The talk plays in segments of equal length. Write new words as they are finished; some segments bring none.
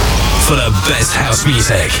for the best house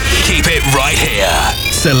music. Keep it right here.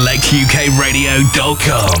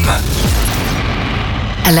 SelectUKRadio.com.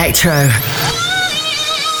 Electro.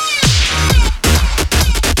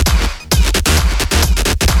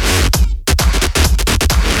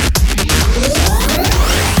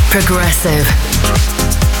 Progressive.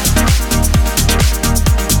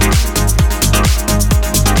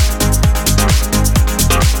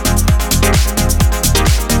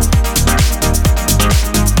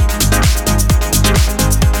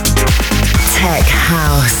 Tech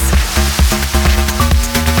house.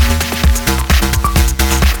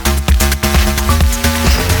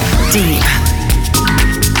 Deep.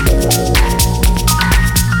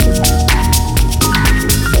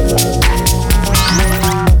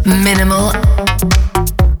 Minimal.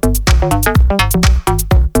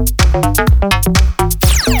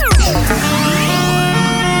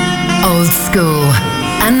 Old school.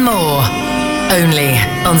 And more. Only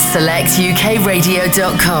on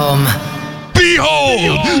SelectUKRadio.com.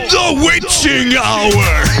 Behold, the witching hour!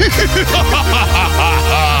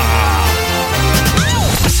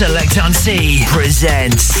 Select on C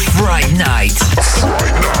presents Fright Night.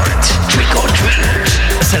 Fright Night. Trick or treat.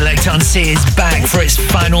 Select on C is back for its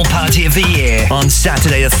final party of the year on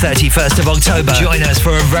Saturday the 31st of October. Join us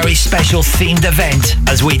for a very special themed event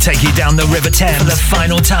as we take you down the River Thames for the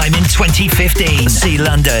final time in 2015. See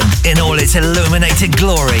London in all its illuminated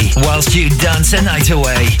glory whilst you dance a night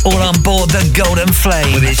away. All on board the Golden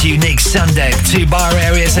Flame with its unique sun deck, 2 bar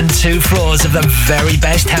areas and 2 floors of the very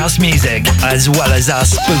best house music, as well as our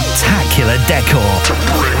spectacular decor. To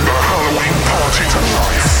bring the Halloween party to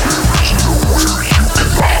life.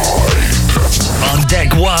 On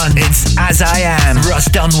deck 1, it's As I Am, Russ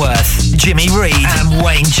Dunworth, Jimmy Reed and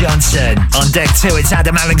Wayne Johnson. On deck 2, it's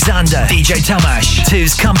Adam Alexander, DJ Tomash,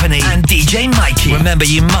 Two's Company and DJ Mikey. Remember,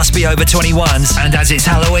 you must be over 21s, and as it's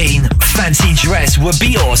Halloween, fancy dress would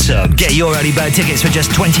be awesome. Get your early bird tickets for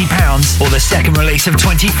just £20 or the second release of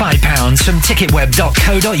 £25 from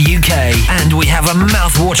ticketweb.co.uk. And we have a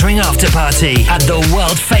mouth-watering after party at the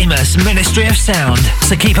world-famous Ministry of Sound.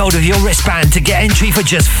 So keep hold of your wristband to get entry for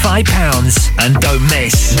just £5. And don't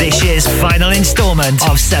miss this year's final instalment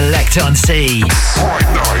of Select on C. Fright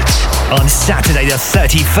Night. On Saturday the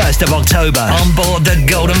 31st of October, on board the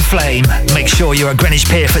Golden Flame. Make sure you're at Greenwich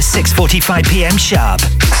Pier for 6:45 p.m. sharp.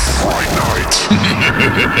 Fright Night.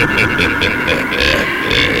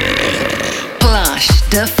 Plush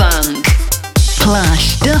de Funk.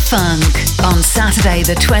 Plush de Funk. On Saturday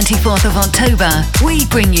the 24th of October, we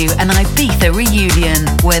bring you an Ibiza reunion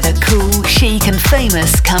where the cool, chic and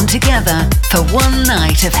famous come together for one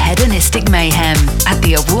night of hedonistic mayhem at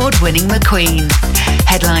the award-winning McQueen.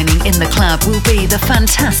 Headlining in the club will be the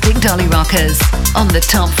fantastic Dolly Rockers. On the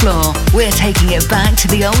top floor, we're taking it back to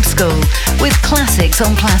the old school with classics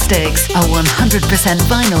on plastics, a 100%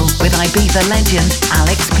 vinyl with Ibiza legend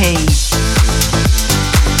Alex P.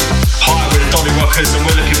 Hi, we're the Dolly Rockers and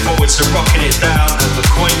we're looking forward to rocking it down at the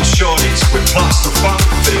Queen Shoreditch with Plus the Funk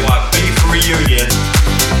for the Ibiza reunion.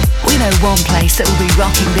 We know one place that will be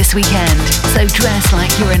rocking this weekend, so dress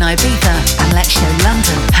like you're in Ibiza and let's show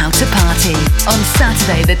London how to party. On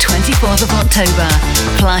Saturday the 24th of October,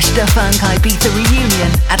 Plush de Funk Ibiza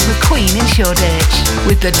reunion at McQueen in Shoreditch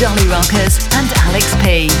with the Dolly Rockers and Alex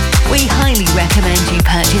P. We highly recommend you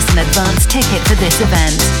purchase an advance ticket for this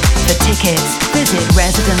event. For tickets, visit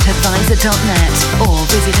residentadvisor.net or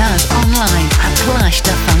visit us online at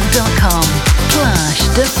plushdefunk.com. Plush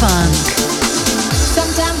de Funk.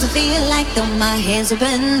 Sometimes I feel like throw my hands up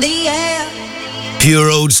in the air.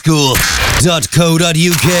 PureOldSchool.co.uk. We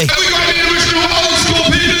got the original old school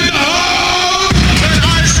people in the home. And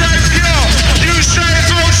I say pure. You say it's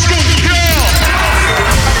old school pure.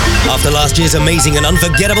 After last year's amazing and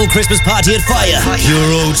unforgettable Christmas party at Fire,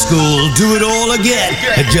 Pure Old School do it all again.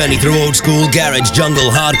 A journey through old school, garage, jungle,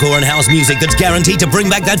 hardcore and house music that's guaranteed to bring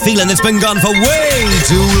back that feeling that's been gone for way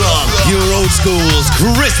too long. Pure Old School's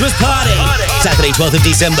Christmas Party. Saturday 12th of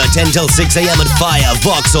December, 10 till 6 a.m. at Fire,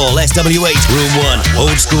 Vauxhall, SW8, Room 1.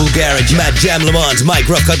 Old School Garage, Matt Jam Lamont, Mike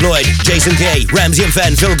Roughcut Lloyd, Jason K, Ramsey and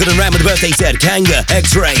Fan, Phil Good and Ram with a birthday set, Kanga,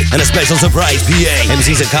 X-Ray, and a special surprise PA.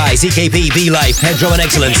 MCs Akai, CKP, B-Life, Head Drum and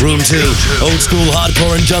Excellence, Room 2. Old School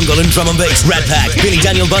Hardcore and Jungle and Drum and Bass, Rat Pack, Billy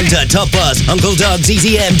Daniel Bunter, Top Buzz, Uncle Doug,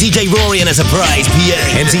 ZZM, DJ Rory and a surprise PA.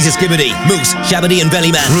 MCs Skibbity, Moose, Shabity and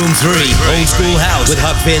Bellyman, Room 3. Old School House with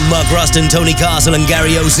Huck Finn, Mark Ruston, Tony Castle and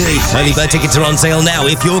Gary O.C. Early bird tickets are on sale now.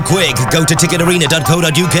 If you're quick, go to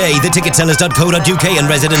ticketarena.co.uk, theticketsellers.co.uk and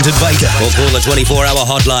Resident Advisor. Or call the 24-hour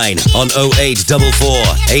hotline on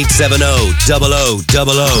 0844 870 0000.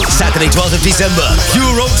 Saturday 12th of December,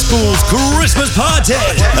 Pure Old School's Christmas Party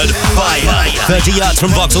at Fire. 30 yards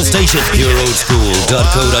from Vauxhall Station.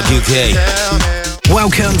 pureoldschool.co.uk.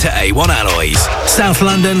 Welcome to A1 Alloys, South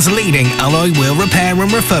London's leading alloy wheel repair and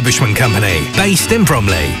refurbishment company, based in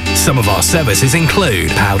Bromley. Some of our services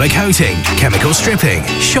include powder coating, chemical stripping,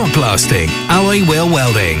 shot blasting, alloy wheel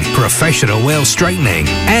welding, professional wheel straightening,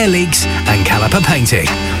 air leaks and caliper painting,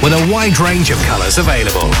 with a wide range of colours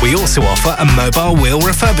available. We also offer a mobile wheel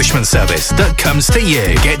refurbishment service that comes to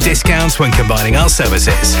you. Get discounts when combining our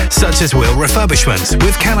services, such as wheel refurbishment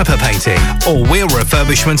with caliper painting, or wheel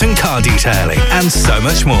refurbishment and car detailing, and so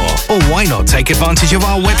much more. Or why not take advantage of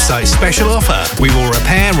our website special offer? We will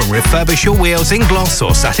repair and refurbish your wheels in gloss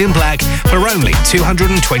or satin black for only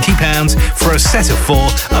 £220 for a set of 4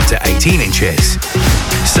 up to 18 inches.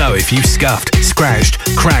 So if you've scuffed, scratched,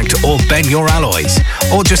 cracked or bent your alloys,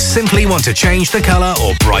 or just simply want to change the colour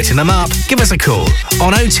or brighten them up, give us a call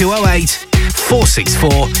on 0208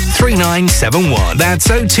 464 3971. That's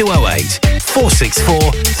 0208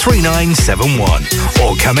 464 3971.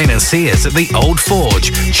 Or come in and see us at the Old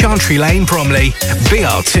Forge, Chantry Lane, Bromley,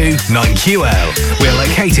 BR2 9QL. We're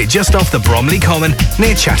located just off the Bromley Common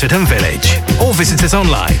near Chatterton Village. Or visit us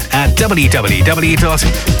online at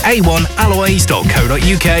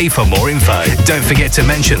www.a1alloys.co.uk for more info. Don't forget to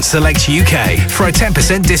mention Select UK for a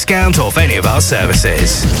 10% discount off any of our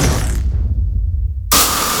services.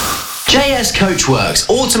 JS Coachworks,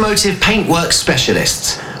 automotive paintwork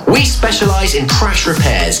specialists. We specialise in crash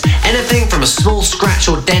repairs, anything from a small scratch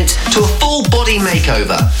or dent to a full body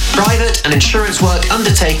makeover. Private and insurance work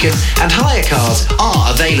undertaken and hire cars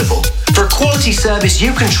are available. For a quality service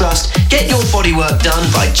you can trust, get your bodywork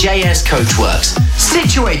done by JS Coachworks.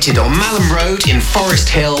 Situated on Malham Road in Forest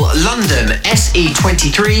Hill, London,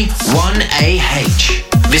 SE23 1AH.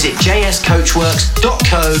 Visit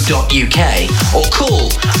jscoachworks.co.uk or call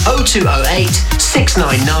 0208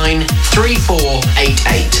 699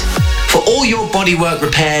 3488. For all your bodywork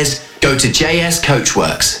repairs, go to JS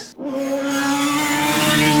Coachworks.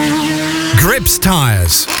 Grips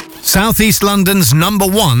Tyres, South East London's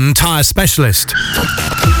 #1 tyre specialist.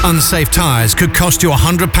 Unsafe tyres could cost you a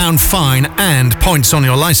 £100 fine and points on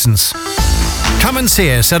your licence. Come and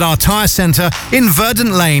see us at our tyre centre in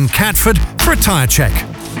Verdant Lane, Catford, for a tyre check.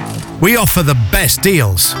 We offer the best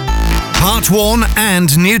deals. Part worn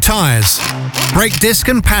and new tyres. Brake disc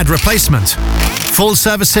and pad replacement. Full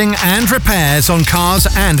servicing and repairs on cars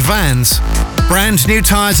and vans. Brand new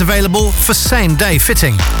tyres available for same day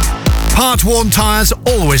fitting. Part worn tyres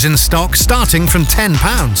always in stock, starting from £10.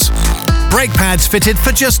 Brake pads fitted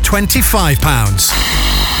for just £25.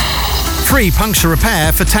 Free puncture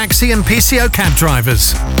repair for taxi and PCO cab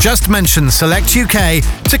drivers. Just mention Select UK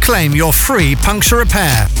to claim your free puncture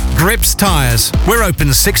repair. Grips Tyres. We're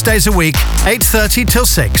open 6 days a week, 8:30 till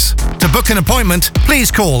 6. To book an appointment, please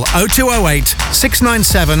call 0208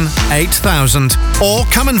 697 8000 or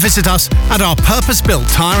come and visit us at our purpose-built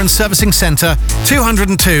tyre and servicing centre,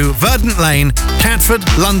 202 Verdant Lane, Catford,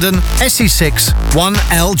 London, SE6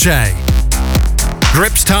 1LJ.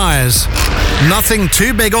 Grips Tyres. Nothing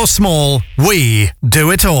too big or small. We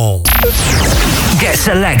do it all. Get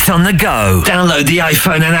Select on the go. Download the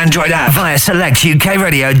iPhone and Android app via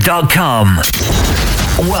SelectUKRadio.com.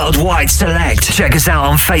 Worldwide Select. Check us out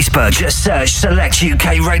on Facebook. Just search Select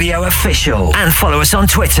UK Radio Official. And follow us on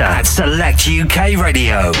Twitter at Select UK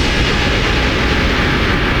Radio.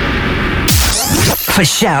 For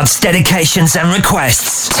shouts, dedications and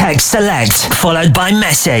requests, text Select followed by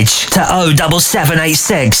message to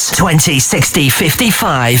 07786 20 60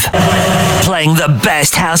 55. Playing the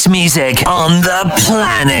best house music on the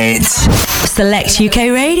planet. Select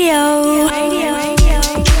UK Radio.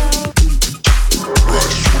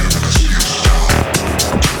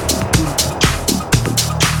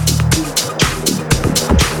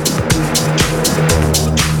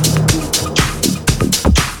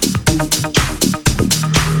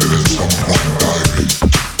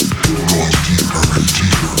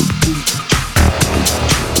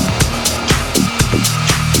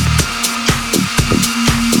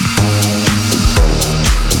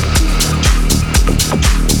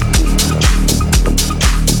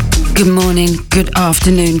 Good morning, good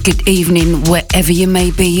afternoon, good evening, wherever you may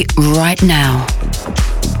be right now.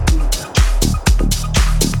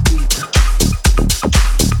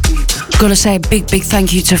 Gotta say a big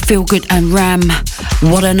thank you to Feel Good and Ram.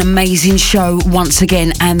 What an amazing show once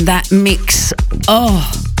again, and that mix, oh.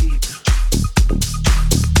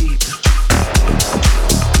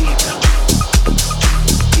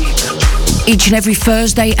 Each and every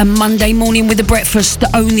Thursday and Monday morning with the breakfast, the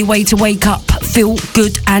only way to wake up. Feel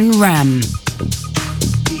Good and Ram.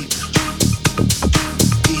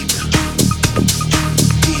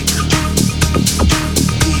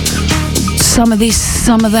 Some of this,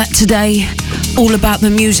 some of that today. All about the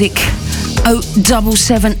music.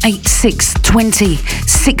 07786 20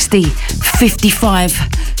 60 55.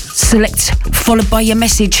 Select followed by your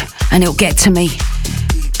message and it'll get to me.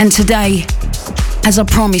 And today, as I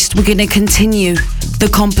promised, we're going to continue the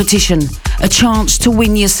competition. A chance to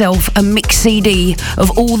win yourself a mix CD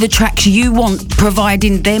of all the tracks you want,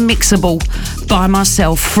 providing they're mixable by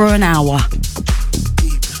myself for an hour.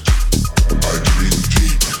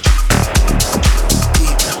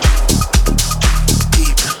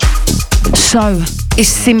 So, it's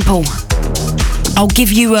simple. I'll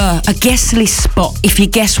give you a guest list spot if you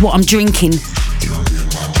guess what I'm drinking.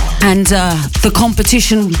 And the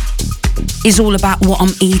competition is all about what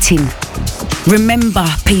I'm eating. Remember,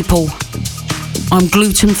 people, I'm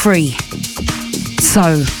gluten free.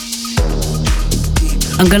 So,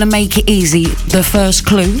 I'm going to make it easy. The first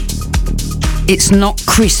clue, it's not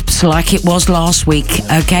crisps like it was last week,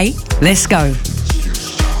 okay? Let's go.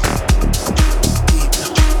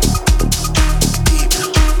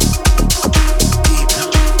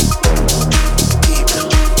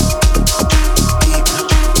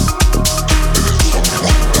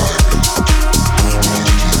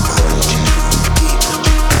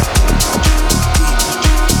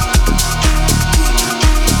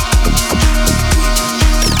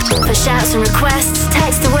 And requests,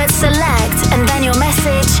 text the word select and then your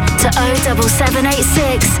message to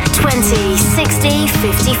 07786 20 60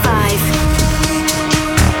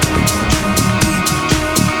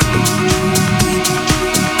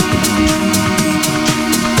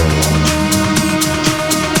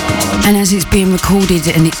 And as it's being recorded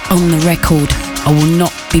and it's on the record, I will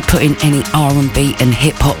not be putting any R&B and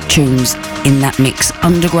hip-hop tunes in that mix.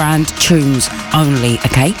 Underground tunes only,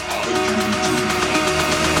 okay?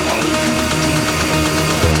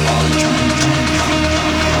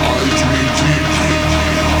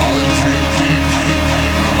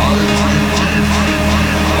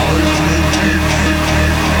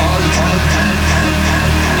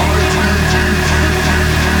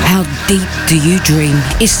 Deep do you dream?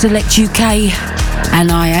 It's Select UK,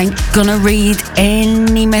 and I ain't gonna read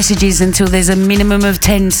any messages until there's a minimum of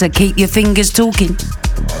 10, so keep your fingers talking.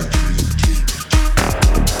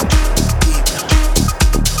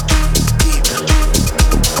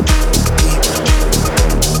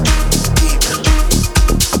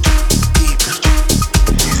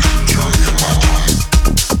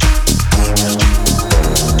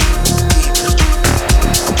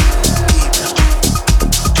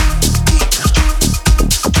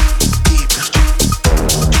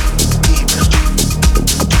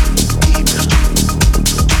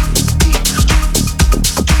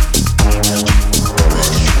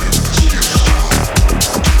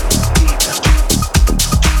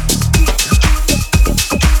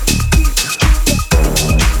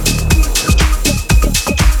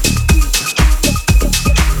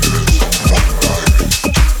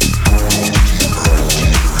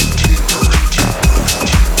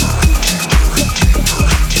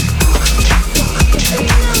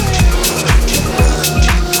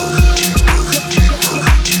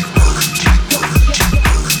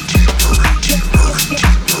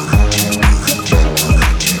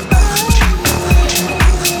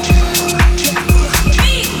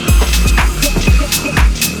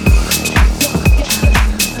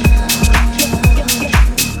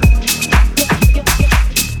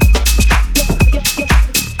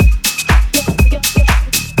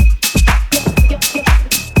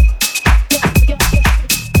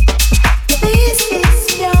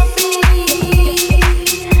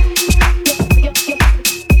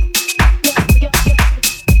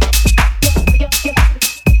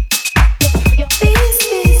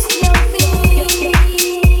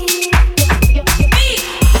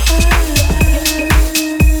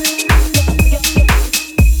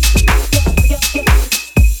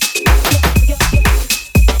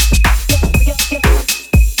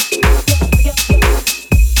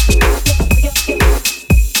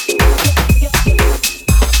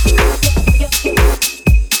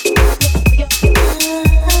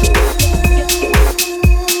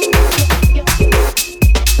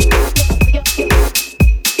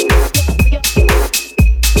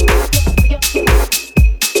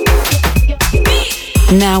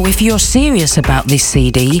 Now, if you're serious about this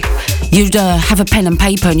CD, you'd have a pen and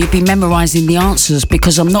paper and you'd be memorising the answers,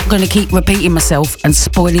 because I'm not going to keep repeating myself and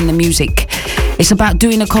spoiling the music. It's about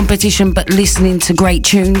doing a competition but listening to great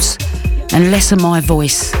tunes and less of my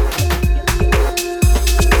voice.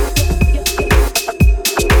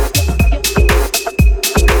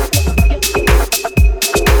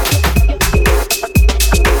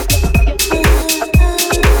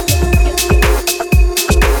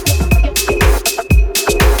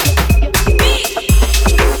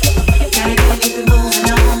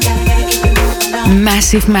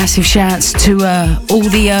 massive, massive shouts to all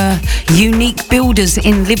the unique builders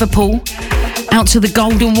in Liverpool. Out to the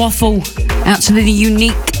Golden Waffle. Out to the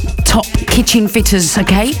unique top kitchen fitters,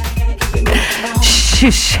 okay?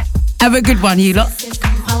 Shush. Have a good one, you lot.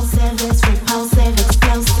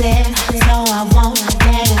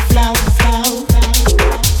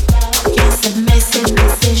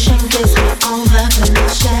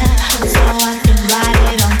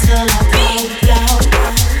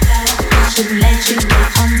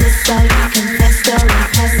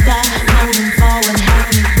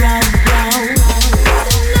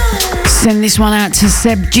 Send this one out to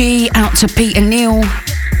Seb G, out to Peter Neal.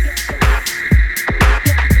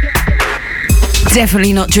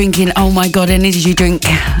 Definitely not drinking, oh my god, energy drink.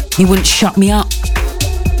 You wouldn't shut me up.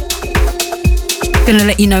 Gonna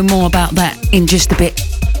let you know more about that in just a bit.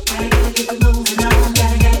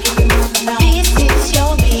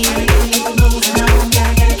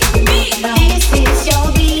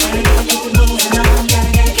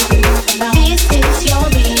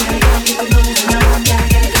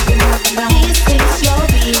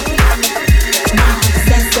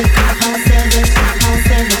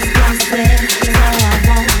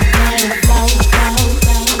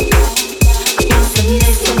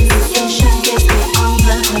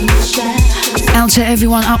 To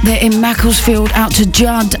everyone up there in Macclesfield, out to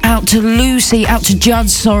Judd, out to Lucy, out to Judd,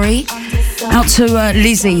 sorry, out to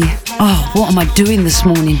Lizzie. Oh, what am I doing this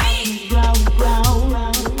morning? My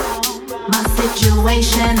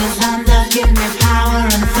situation is under, give me power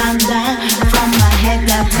and thunder, from my head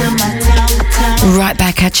down to my toe. Right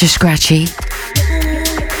back at you, Scratchy.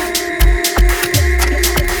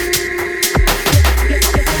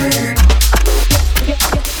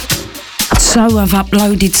 So I've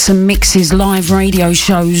uploaded some mixes, live radio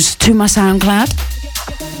shows to my SoundCloud.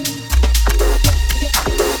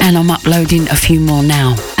 And I'm uploading a few more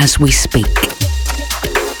now as we speak.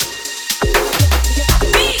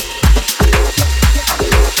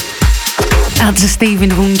 Out to Stephen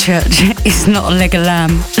Hornchurch, it's not a leg of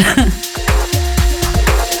lamb.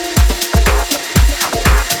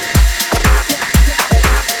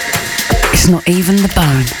 It's not even the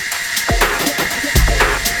bone.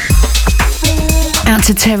 Out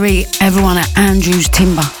to Terry, everyone at Andrews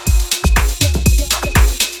Timber.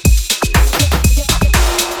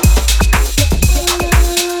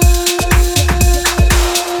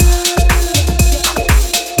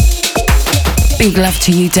 Big love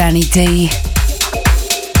to you, Danny D.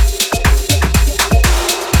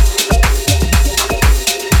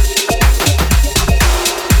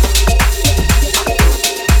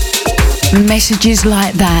 Messages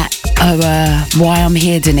like that are why I'm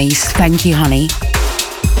here, Denise. Thank you, honey.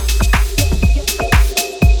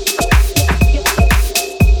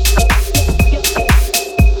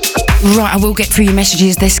 Right, I will get through your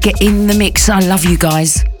messages. Let's get in the mix. I love you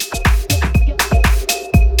guys.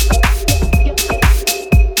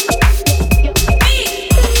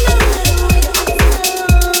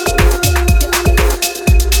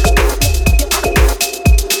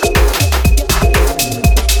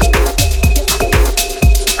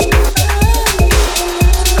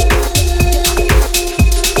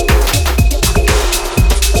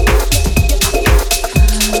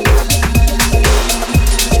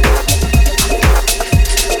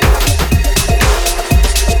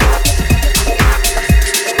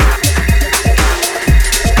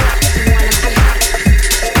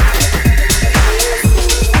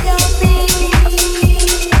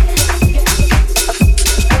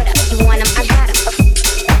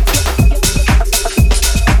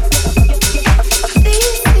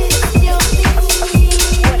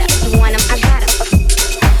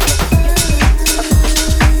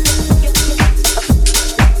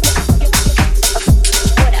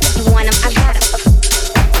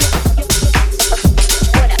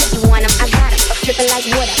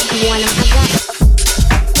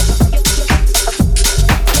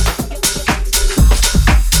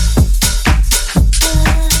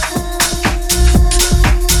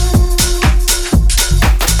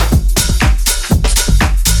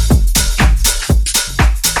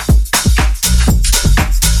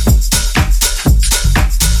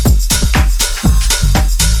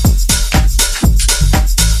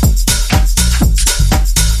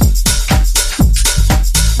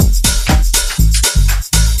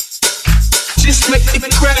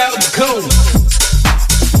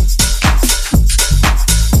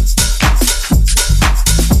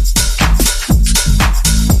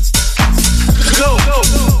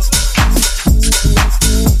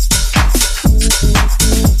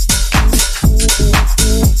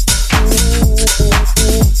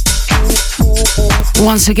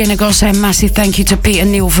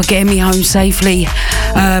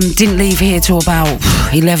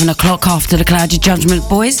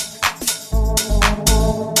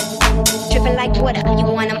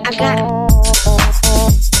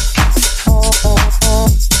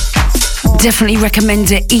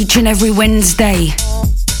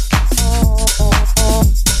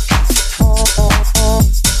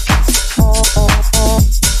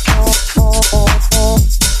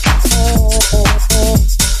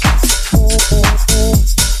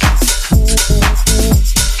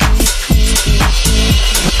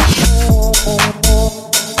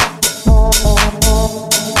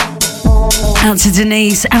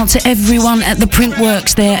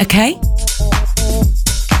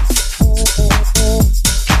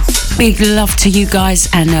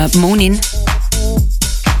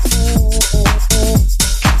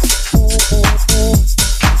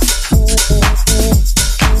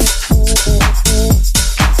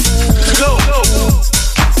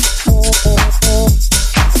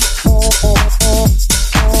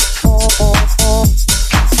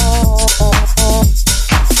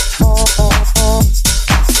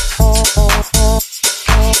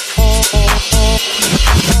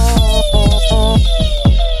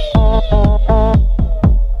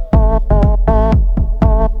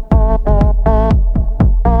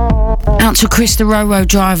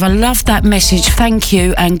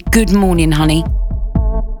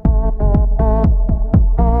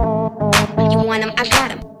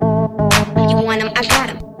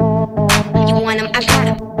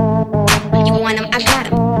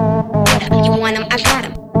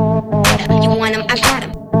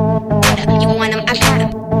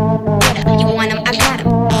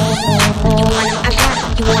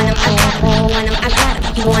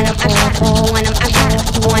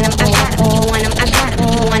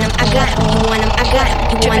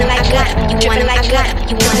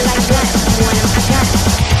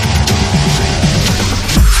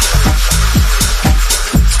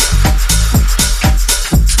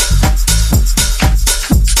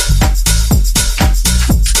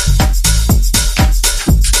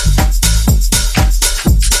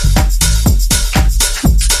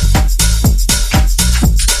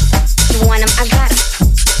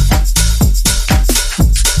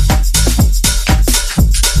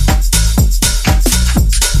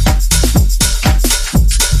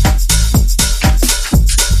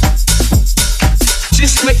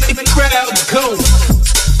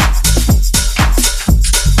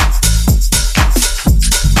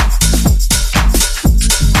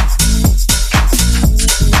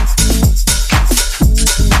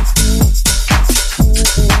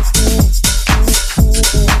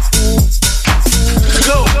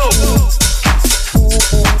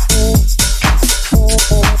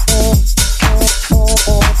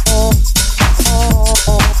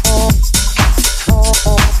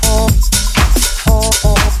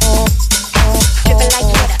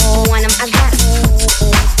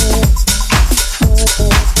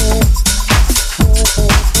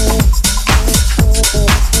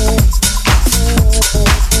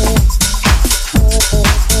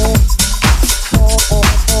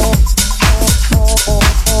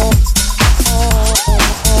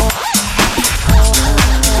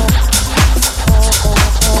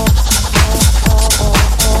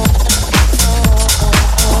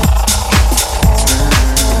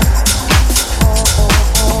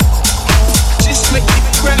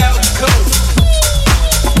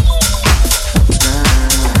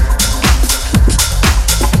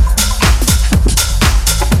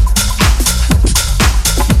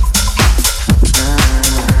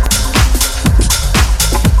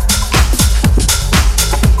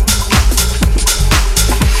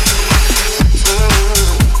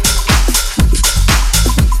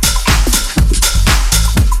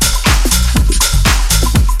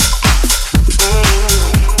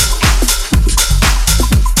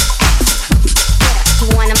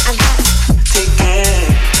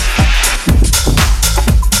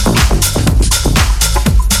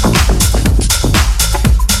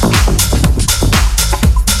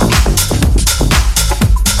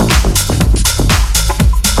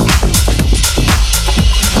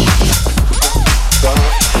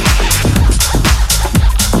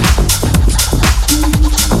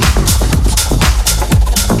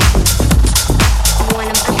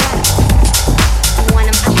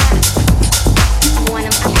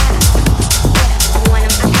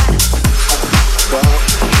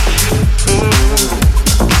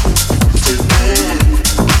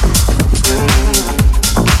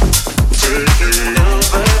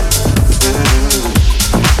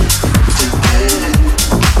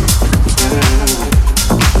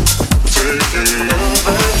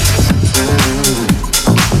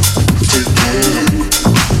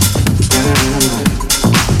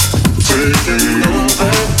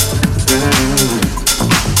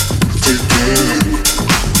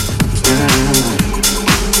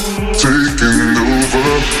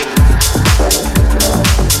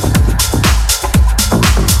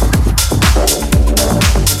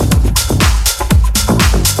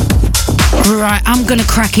 Right, I'm gonna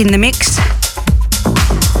crack in the mix.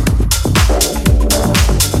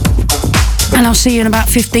 And I'll see you in about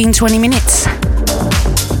 15-20 minutes.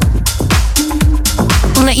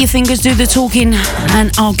 Let your fingers do the talking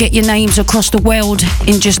and I'll get your names across the world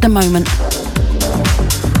in just a moment.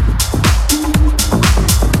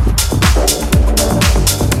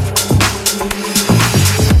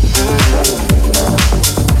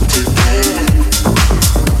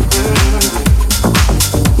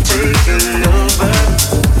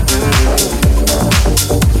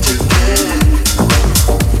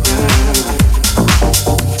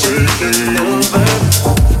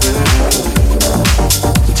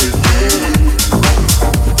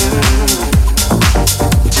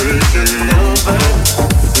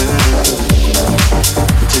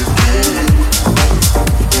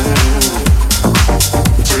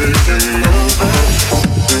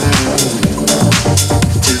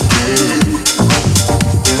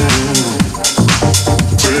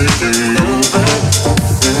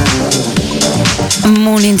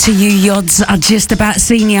 Morning to you, Yods. I just about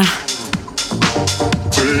seen ya.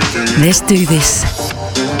 Let's do this.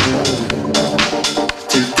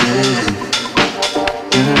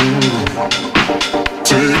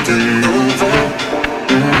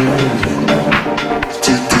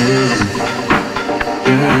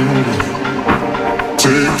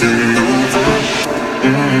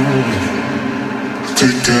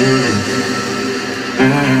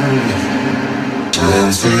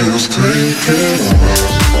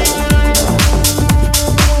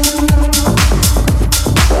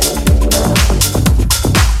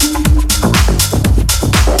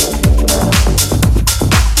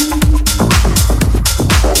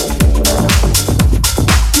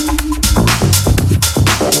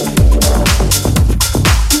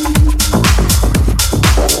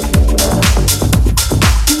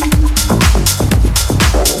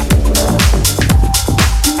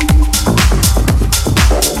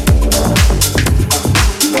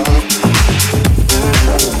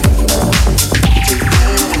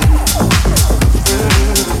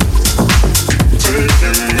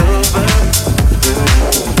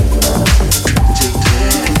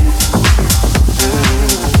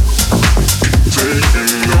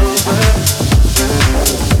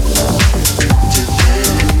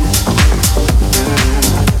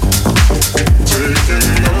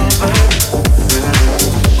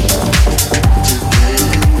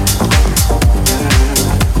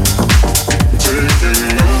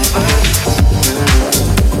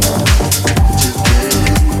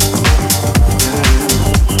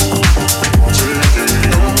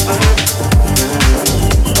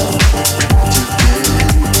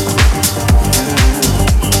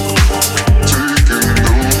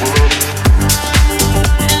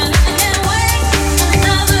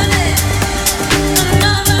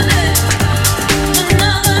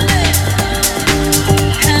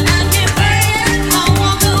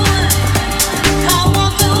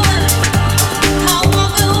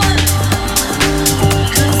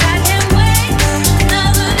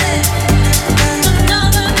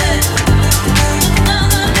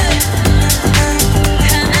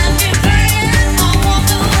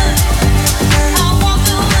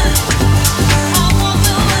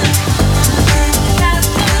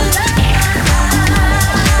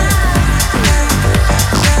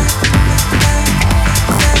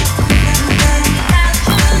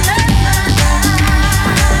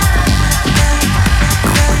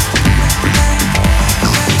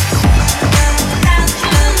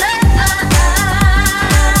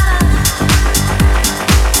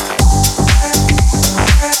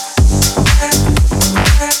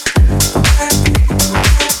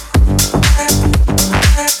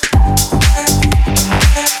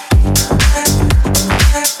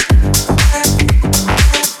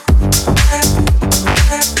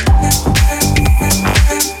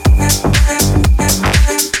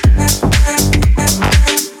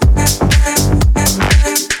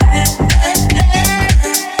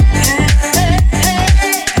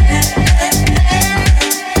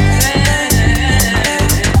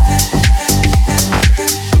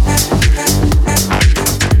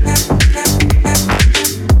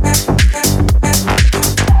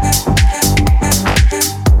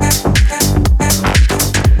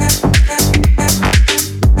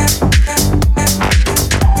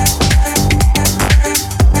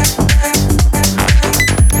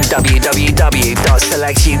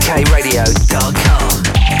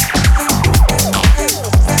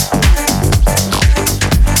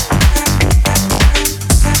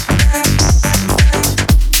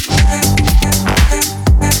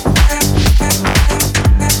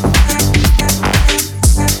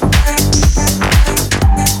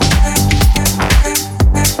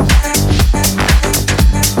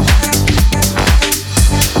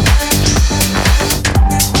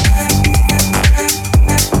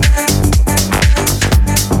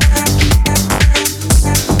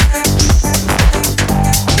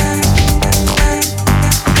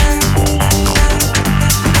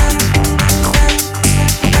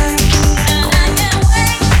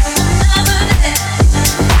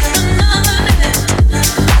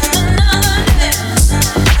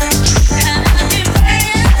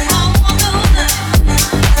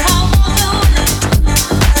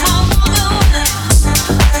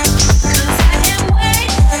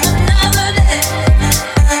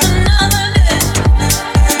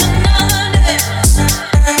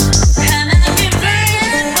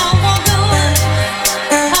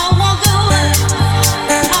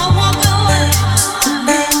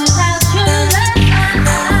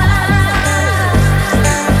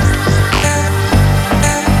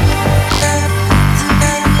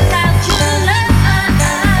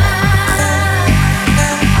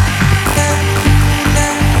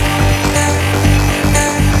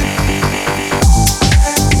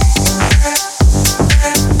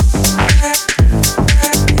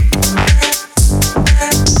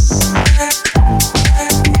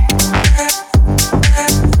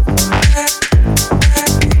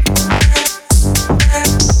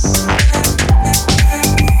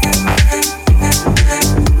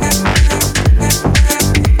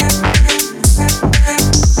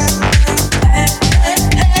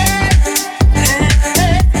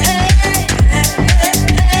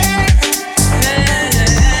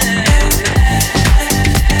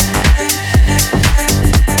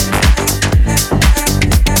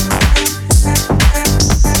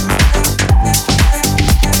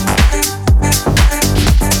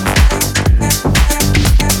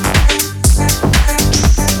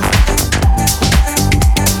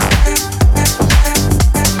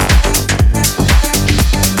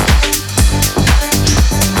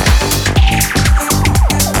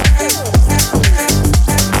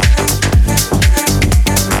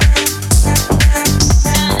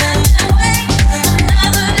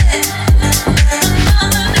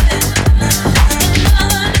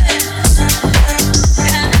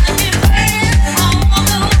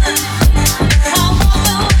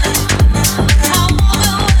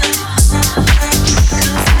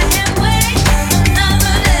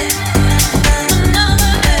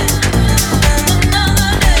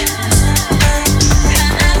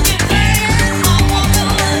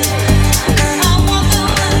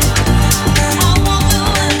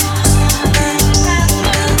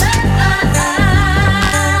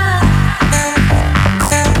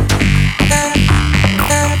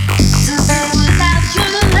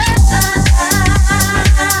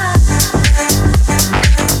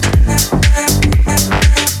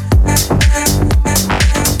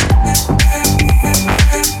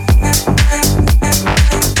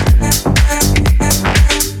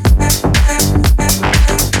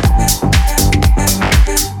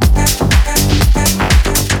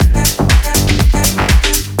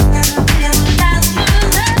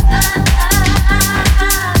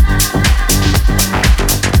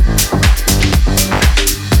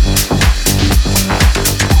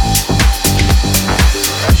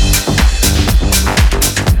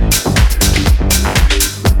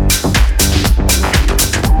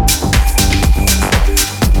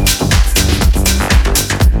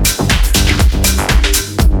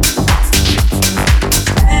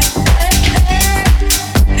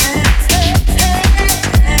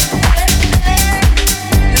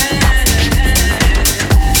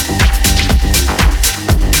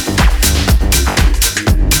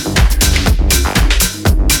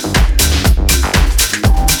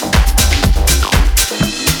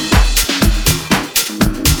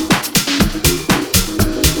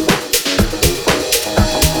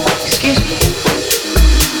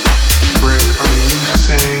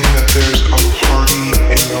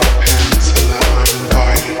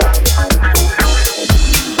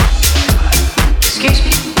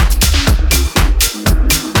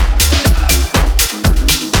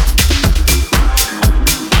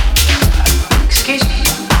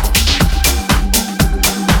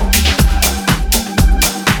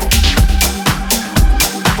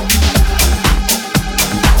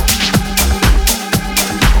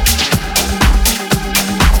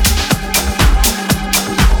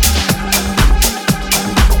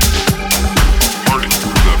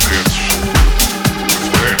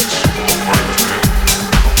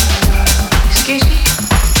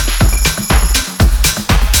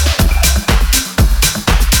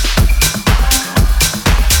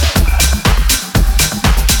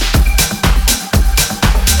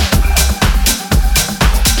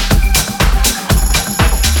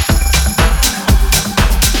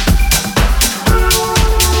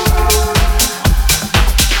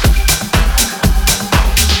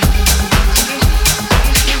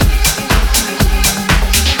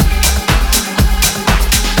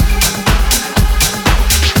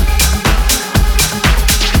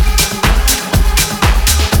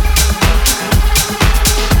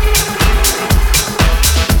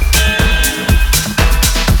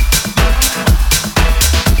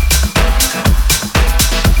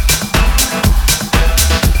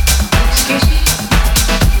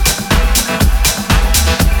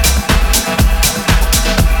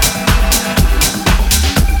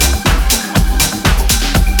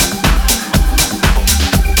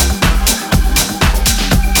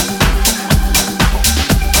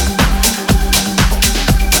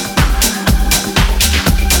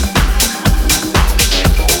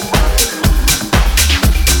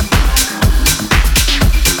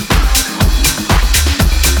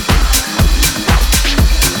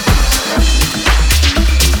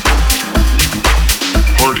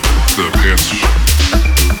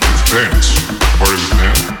 pants.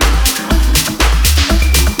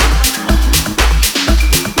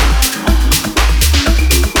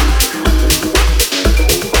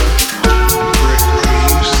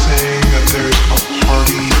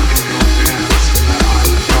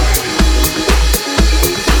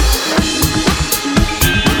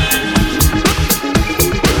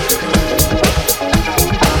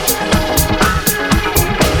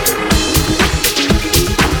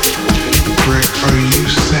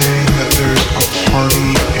 Party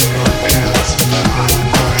with pants.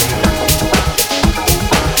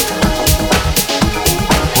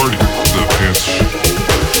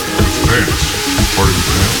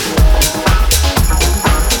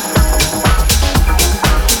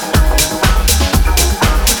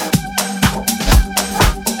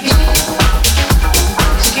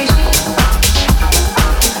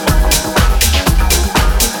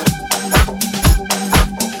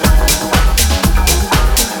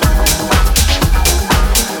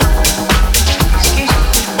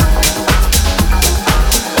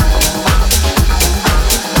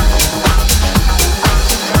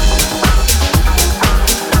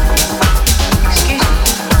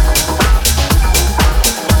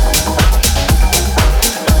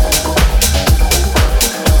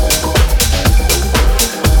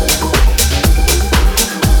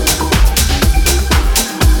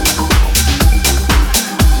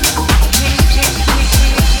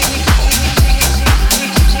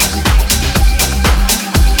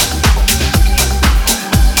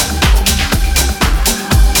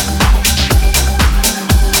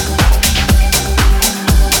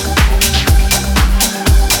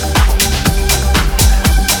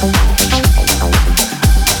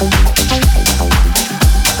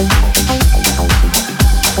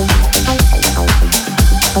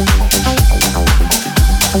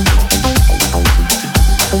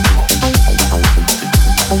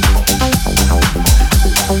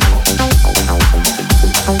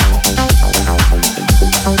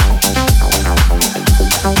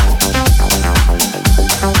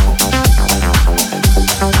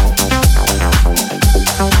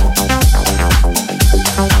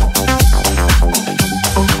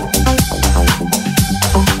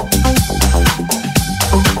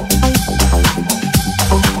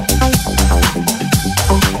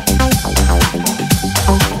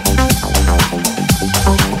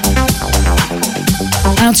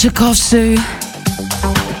 To Kosu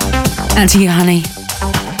and to you, honey.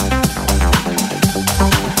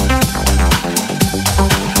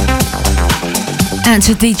 And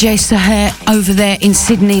to DJ Sahar over there in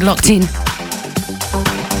Sydney, locked in.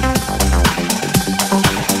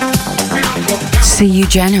 See you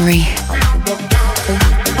January.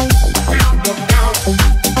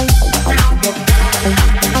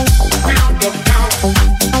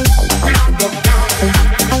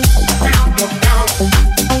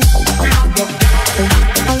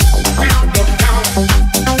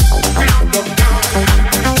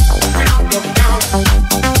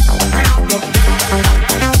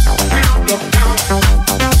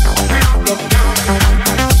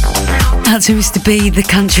 To Mr. B, the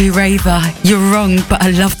country raver. You're wrong, but I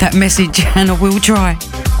love that message and I will try.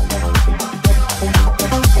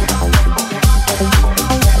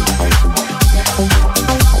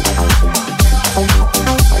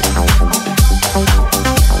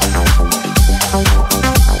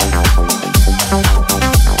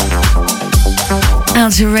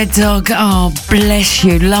 Out to Red Dog. Oh, bless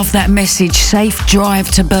you. Love that message. Safe drive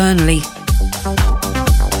to Burnley.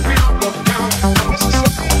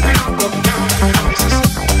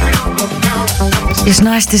 It's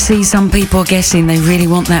nice to see some people guessing they really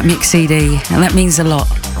want that mix CD, and that means a lot.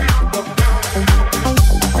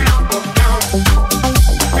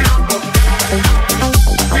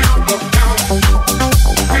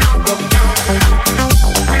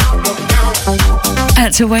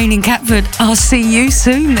 Out to Wayne in Catford. I'll see you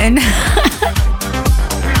soon then.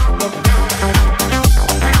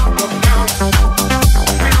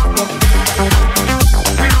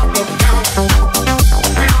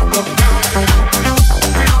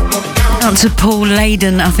 To Paul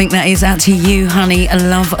Layden, I think that is. Out to you, honey. I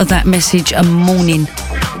love that message. A morning.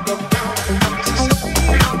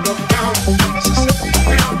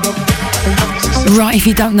 Right, if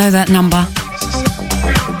you don't know that number,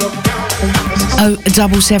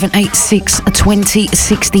 07786 20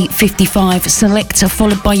 60 55. Select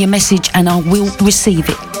followed by your message, and I will receive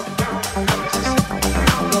it.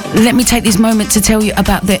 Let me take this moment to tell you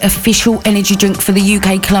about the official energy drink for the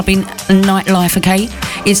UK clubbing and nightlife, okay?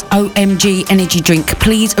 It's OMG Energy Drink.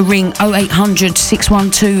 Please ring 0800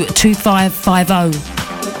 612 2550.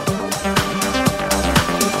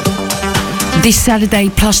 This Saturday,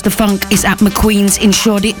 Plus the Funk is at McQueen's in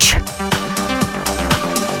Shoreditch.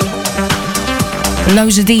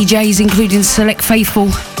 Loads of DJs, including Select Faithful.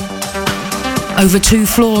 Over 2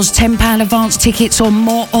 floors, £10 advance tickets or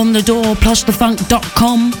more on the door,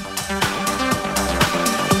 plusthefunk.com.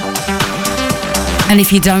 And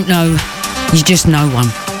if you don't know, you just know one.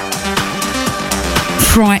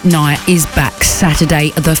 Fright Night is back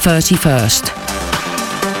Saturday the 31st.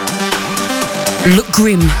 Look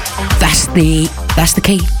grim, that's the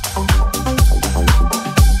key.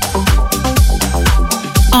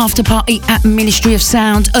 After party at Ministry of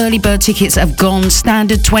Sound. Early bird tickets have gone.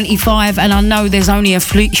 Standard 25, and I know there's only a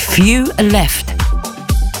few left.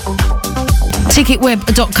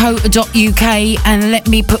 Ticketweb.co.uk, and let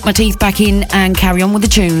me put my teeth back in and carry on with the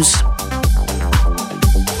tunes.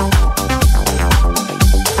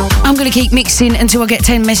 I'm going to keep mixing until I get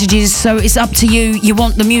 10 messages, so it's up to you. You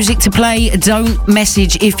want the music to play, don't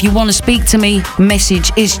message. If you want to speak to me, message.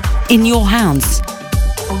 Is in your hands.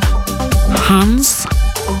 Hands?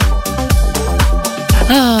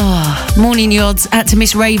 Morning yods, out to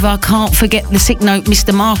Miss Raver, can't forget the sick note,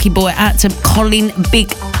 Mr. Marky Boy, out to Colin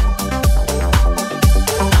Big.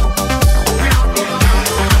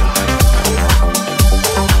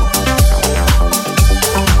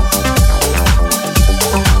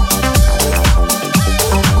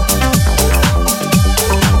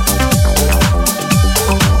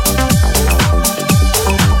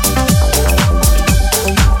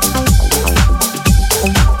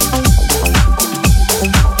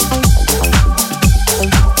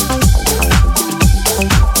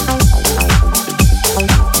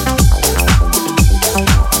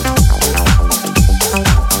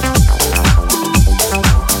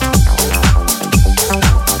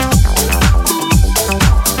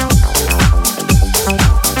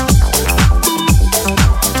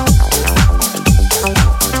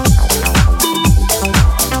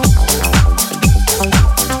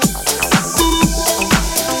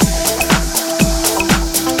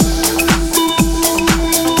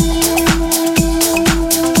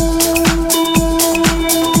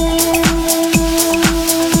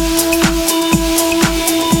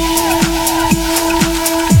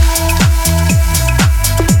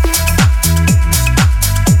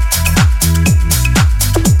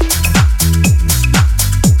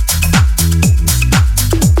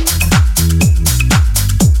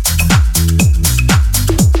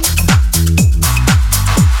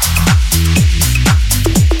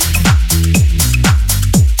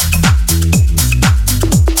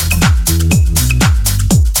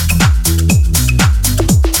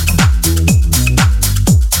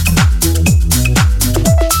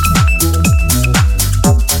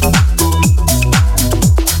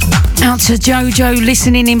 To Jojo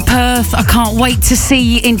listening in Perth. I can't wait to see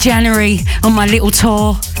you in January on my little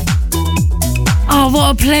tour. Oh,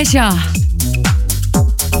 what a pleasure.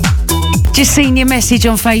 Just seen your message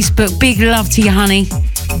on Facebook. Big love to you, honey.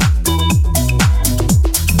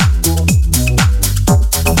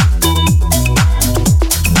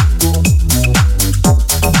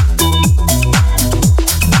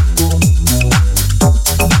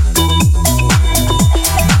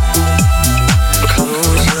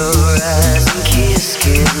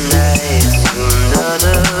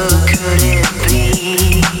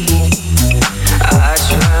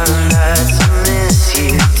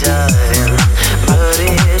 But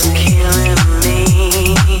it's killing me.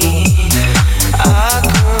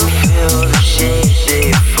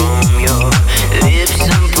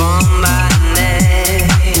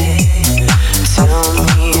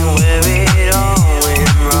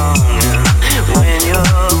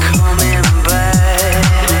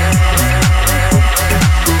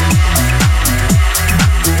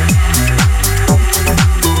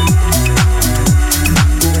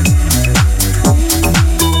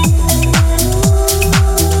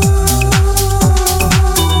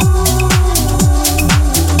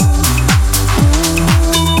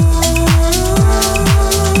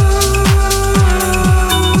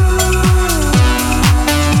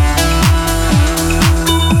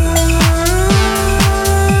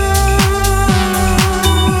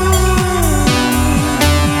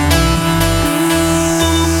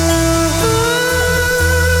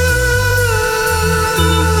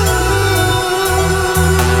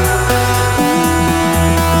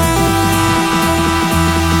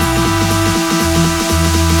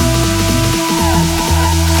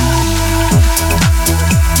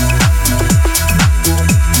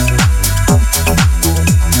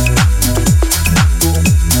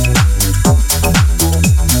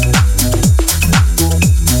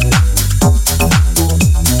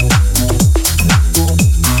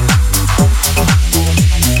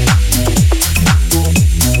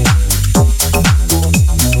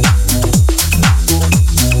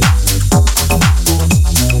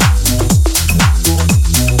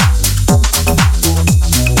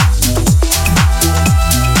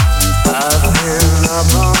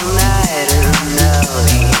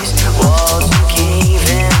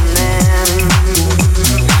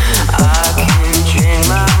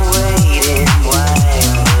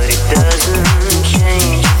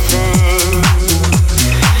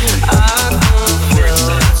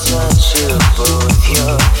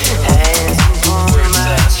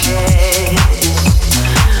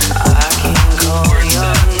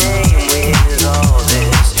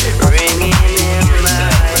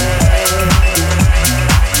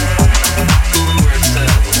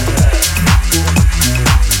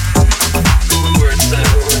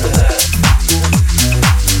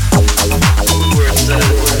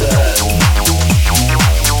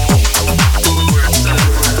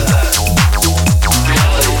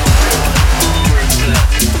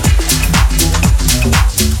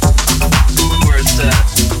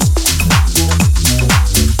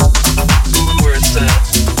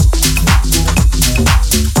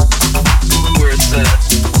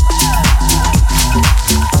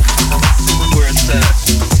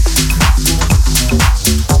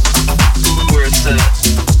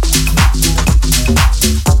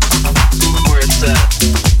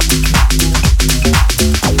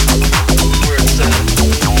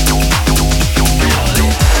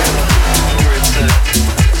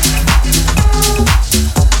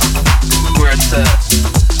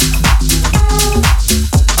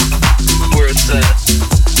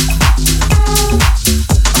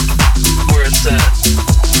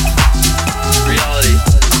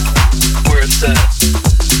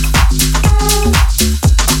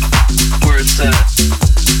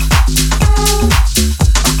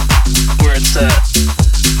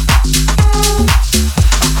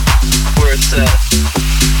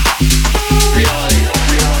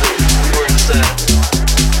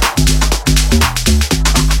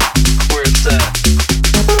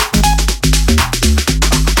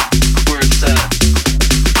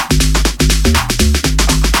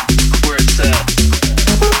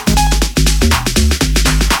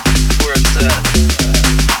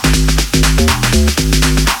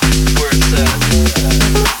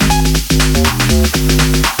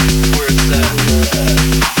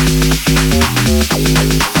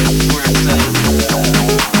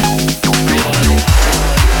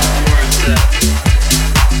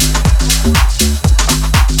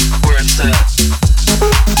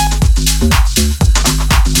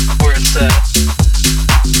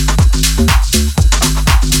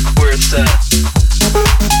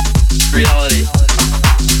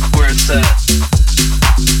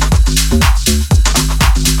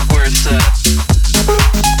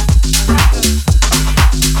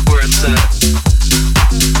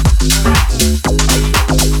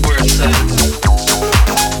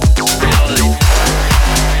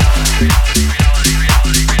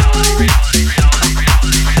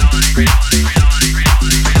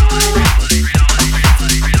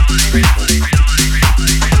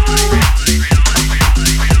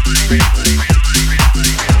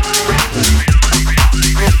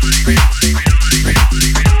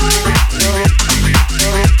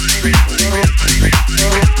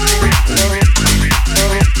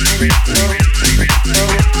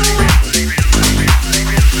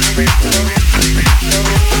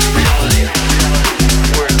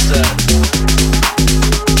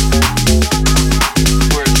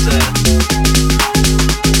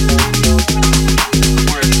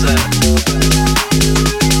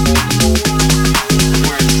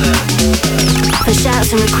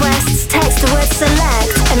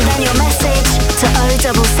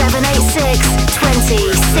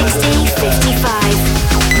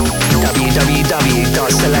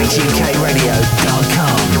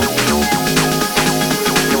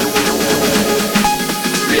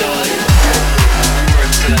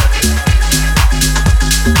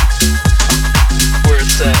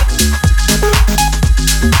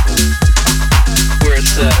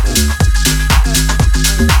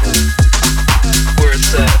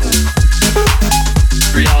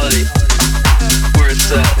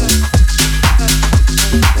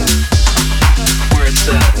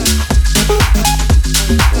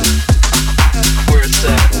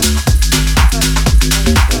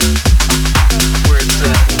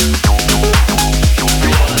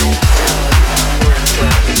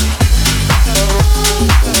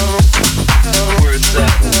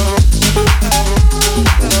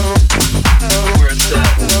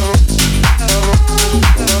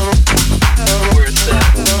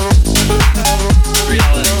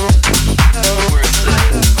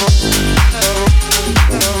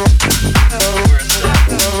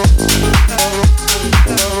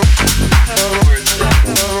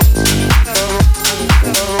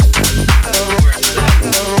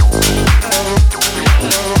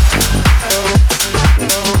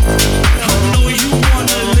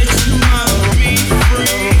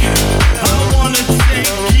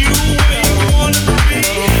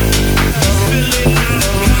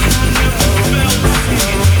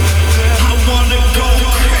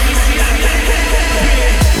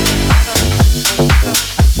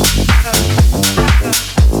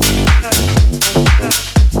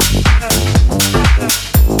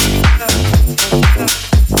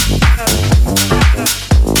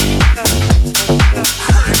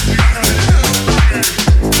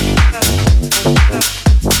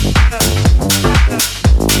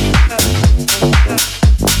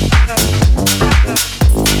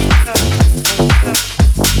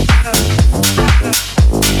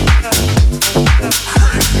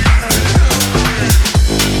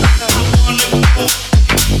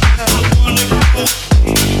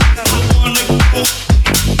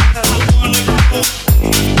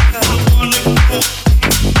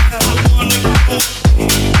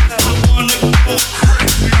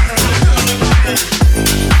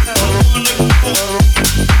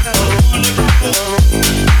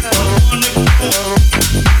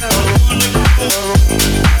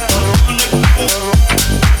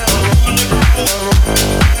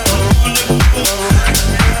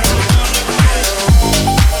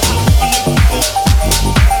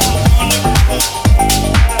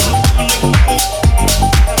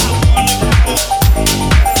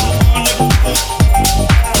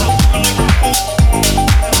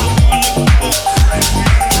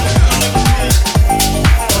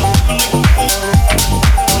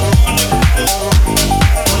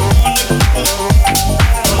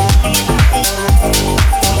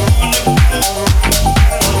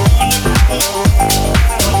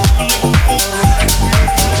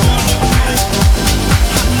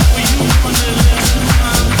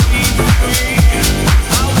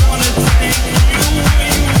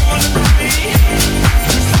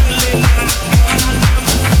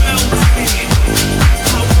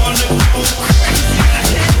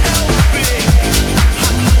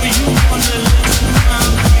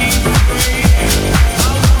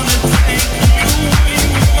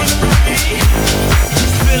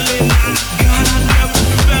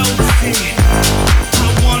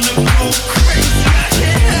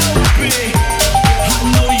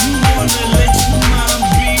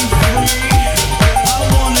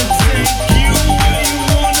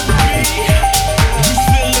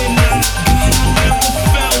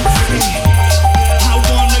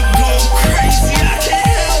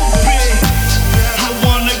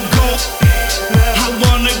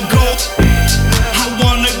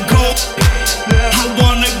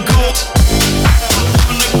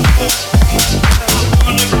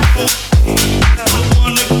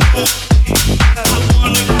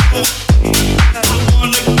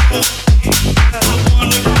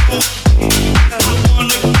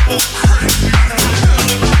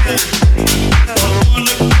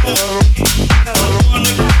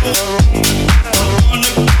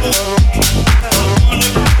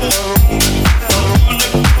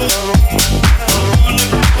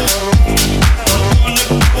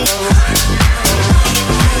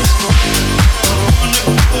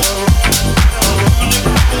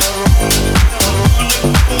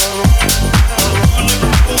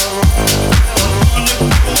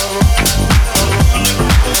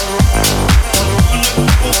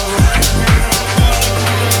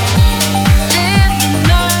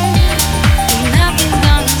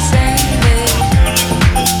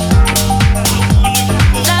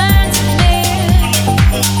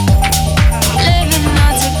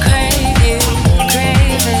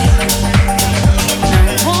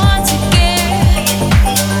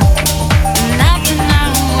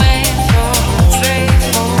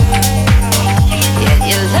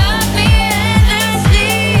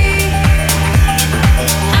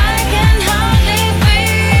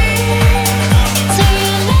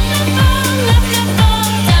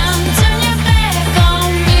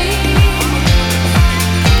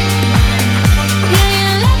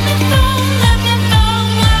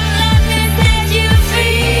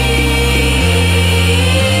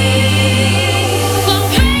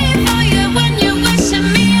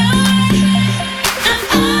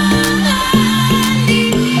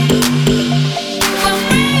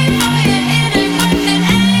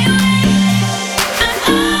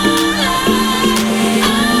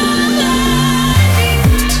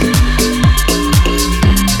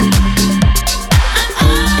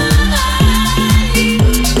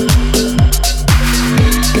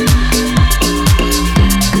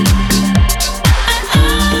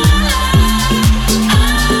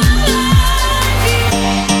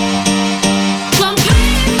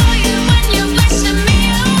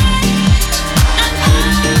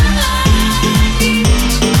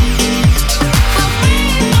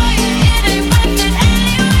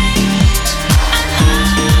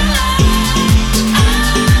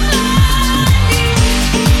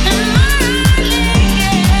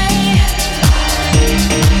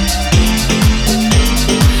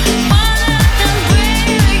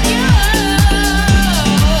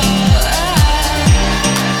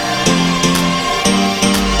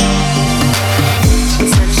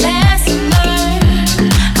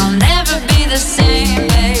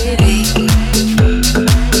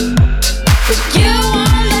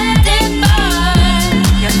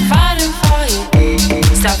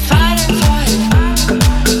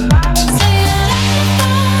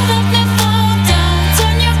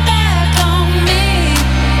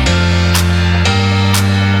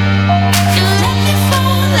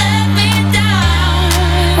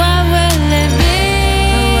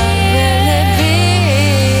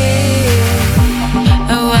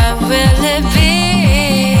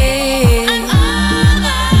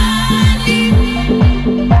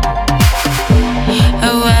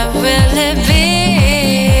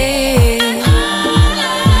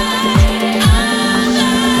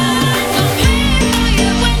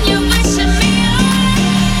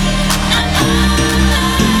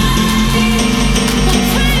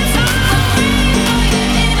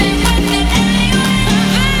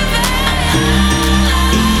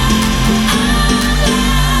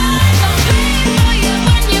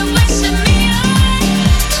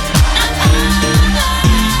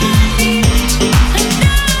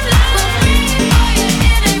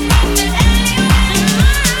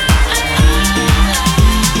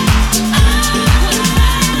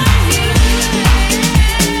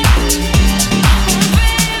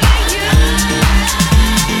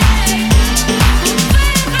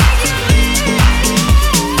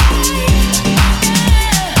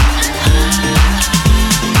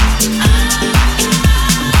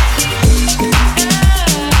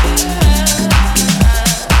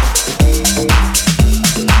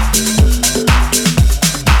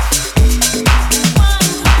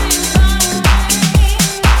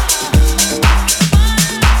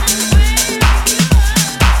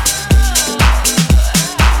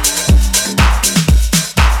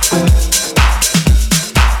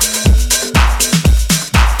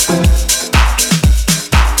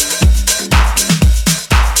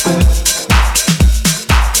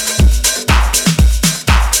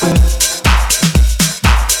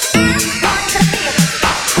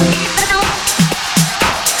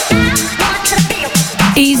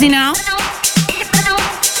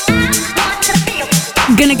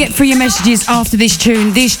 through your messages after this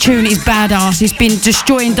tune. This tune is badass. It's been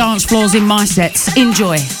destroying dance floors in my sets.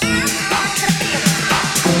 Enjoy.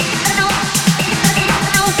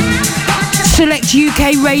 Select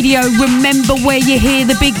UK Radio. Remember where you hear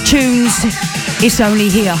the big tunes. It's only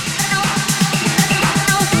here.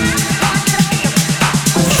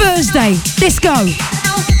 Thursday. Let's go.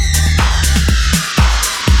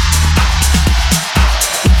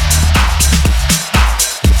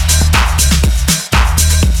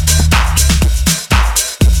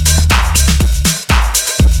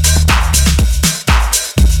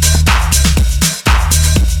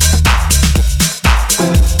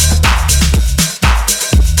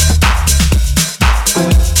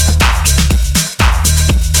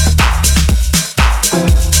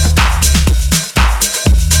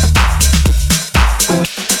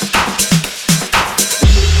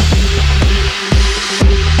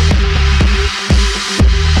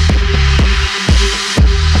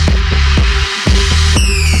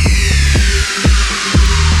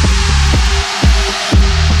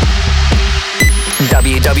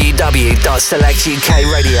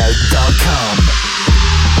 www.SelectUKRadio.com.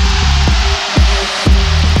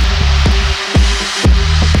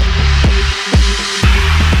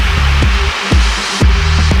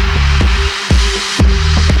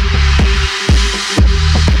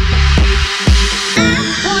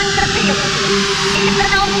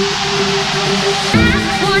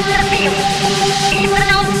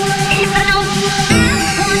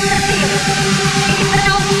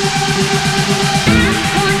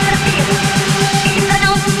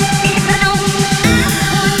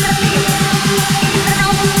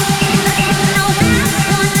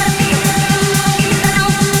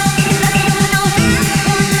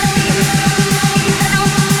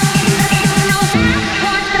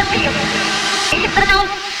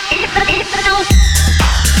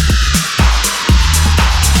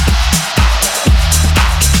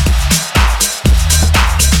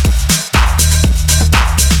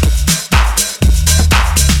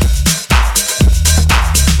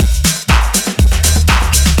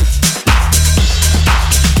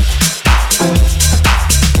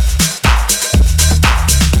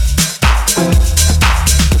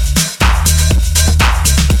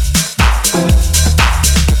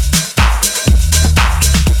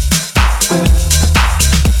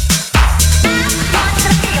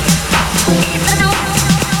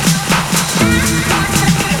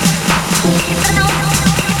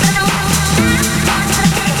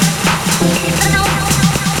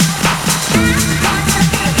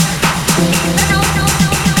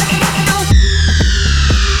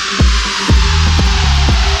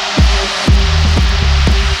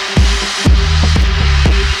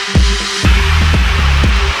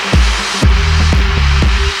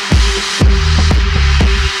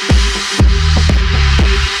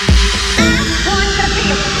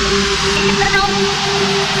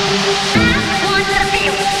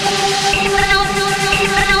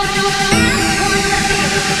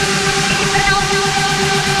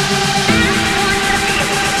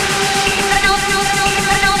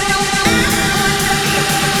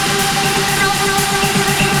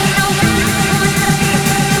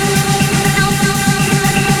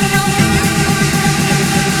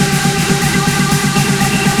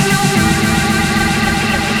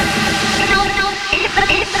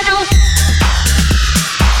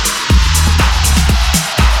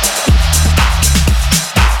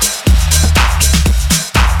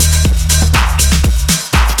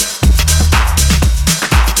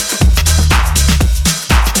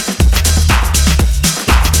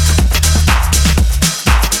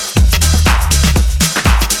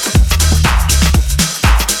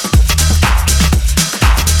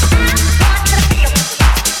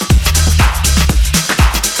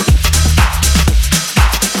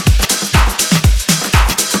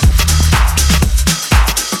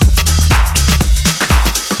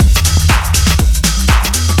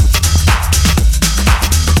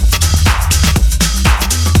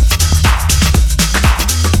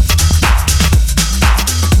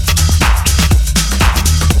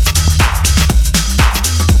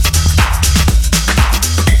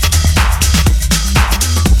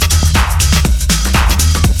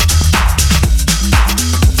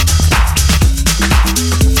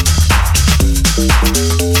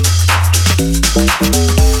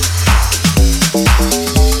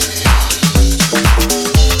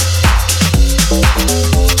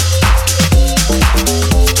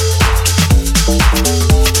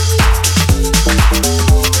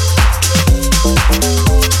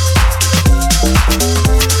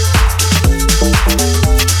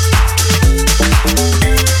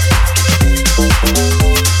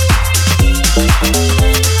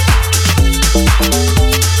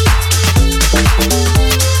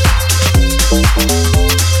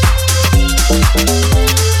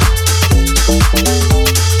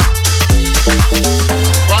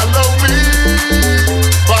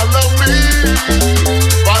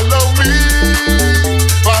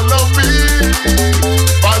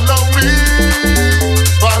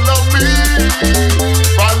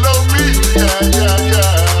 follow me, yeah, yeah,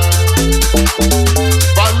 yeah.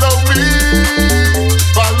 Follow me,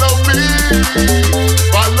 follow me,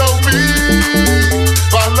 follow me,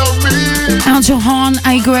 follow me. Out to Han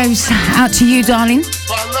A. Groves, out to you, darling.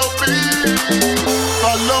 Follow me,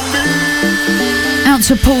 follow me. Out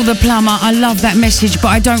to Paul the Plumber, I love that message, but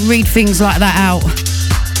I don't read things like that out.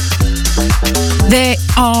 There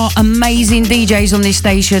are amazing DJs on this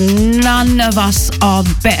station. None of us are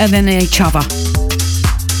better than each other.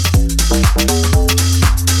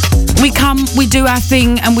 We come, we do our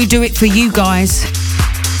thing, and we do it for you guys.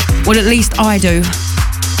 Well, at least I do.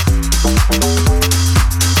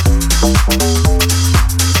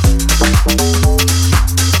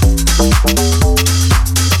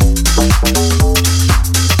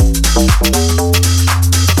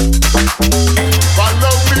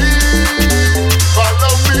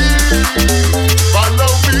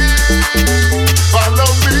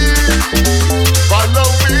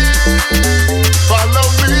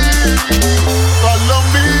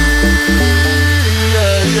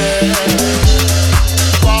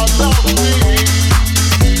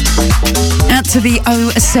 To the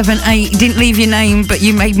 078, didn't leave your name, but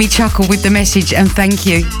you made me chuckle with the message, and thank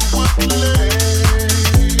you.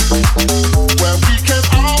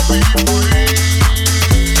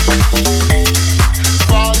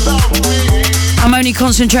 I'm only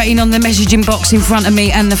concentrating on the messaging box in front of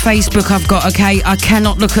me and the Facebook I've got, okay? I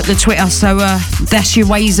cannot look at the Twitter, so that's your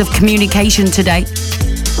ways of communication today.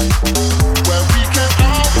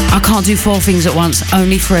 I can't do 4 things at once,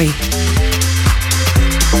 only 3.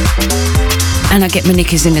 And I get my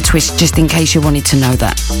knickers in a twist, just in case you wanted to know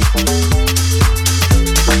that.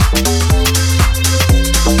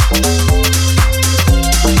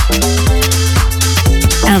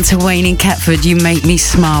 Out to Wayne in Catford, you make me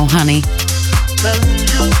smile, honey.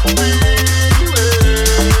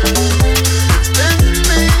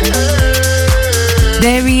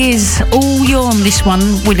 There he is, all you on this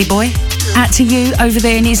one, Willy boy. Out to you over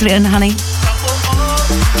there in Islington, honey.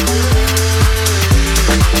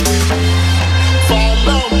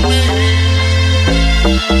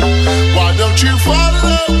 Why don't you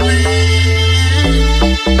follow me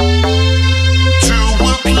to a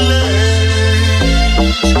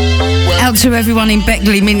place? Out to everyone in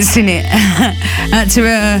Beckley mincing it. Out to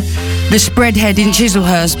the Spreadhead in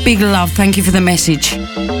Chislehurst. Big love, thank you for the message.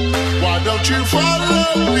 Why don't you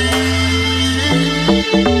follow me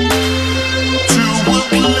to a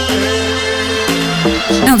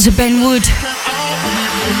place? Out to Ben Wood.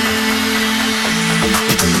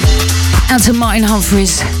 Out to Martin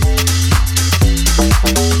Humphreys.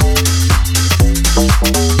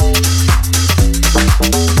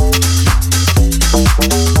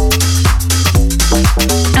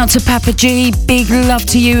 Out to Papa G, big love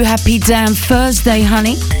to you. Happy damn Thursday,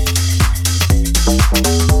 honey.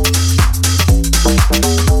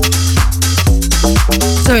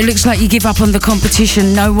 So it looks like you give up on the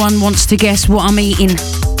competition. No one wants to guess what I'm eating.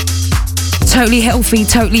 Totally healthy,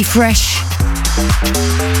 totally fresh.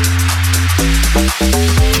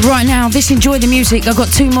 Right now, this Enjoy the Music. I've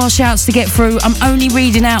got 2 more shouts to get through. I'm only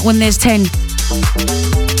reading out when there's 10.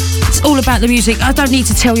 It's all about the music. I don't need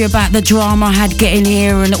to tell you about the drama I had getting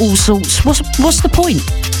here and all sorts. What's the point?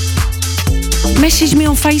 Message me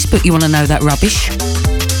on Facebook, you want to know that rubbish.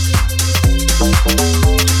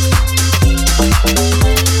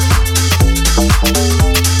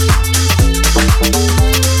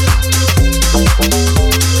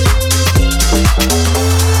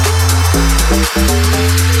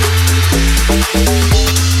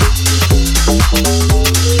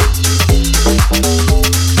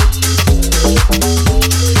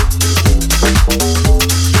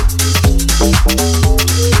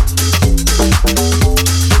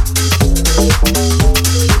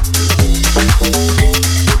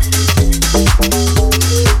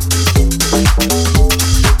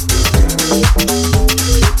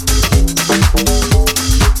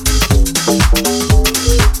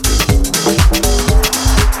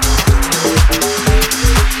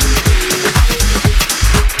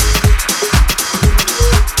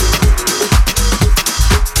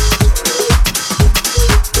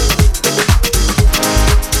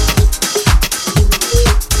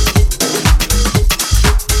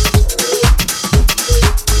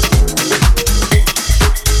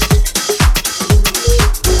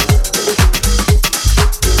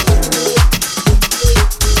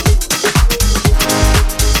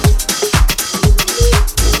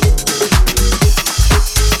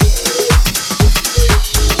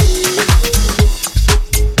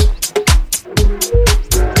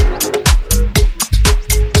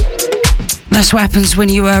 That's what happens when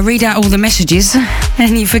you read out all the messages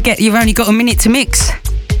and you forget you've only got a minute to mix.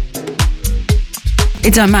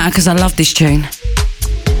 It don't matter because I love this tune.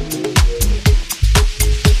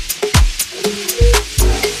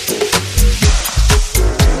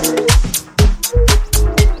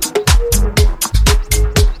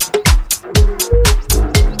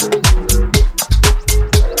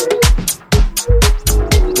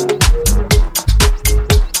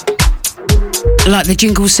 Like the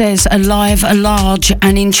jingle says, alive, large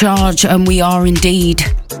and in charge, and we are indeed.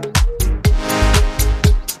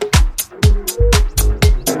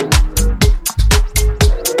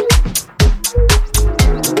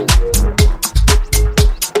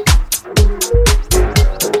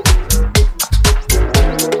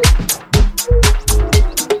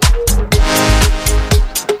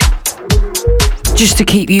 Just to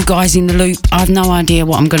keep you guys in the loop, I have no idea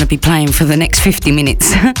what I'm going to be playing for the next 50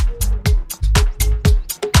 minutes.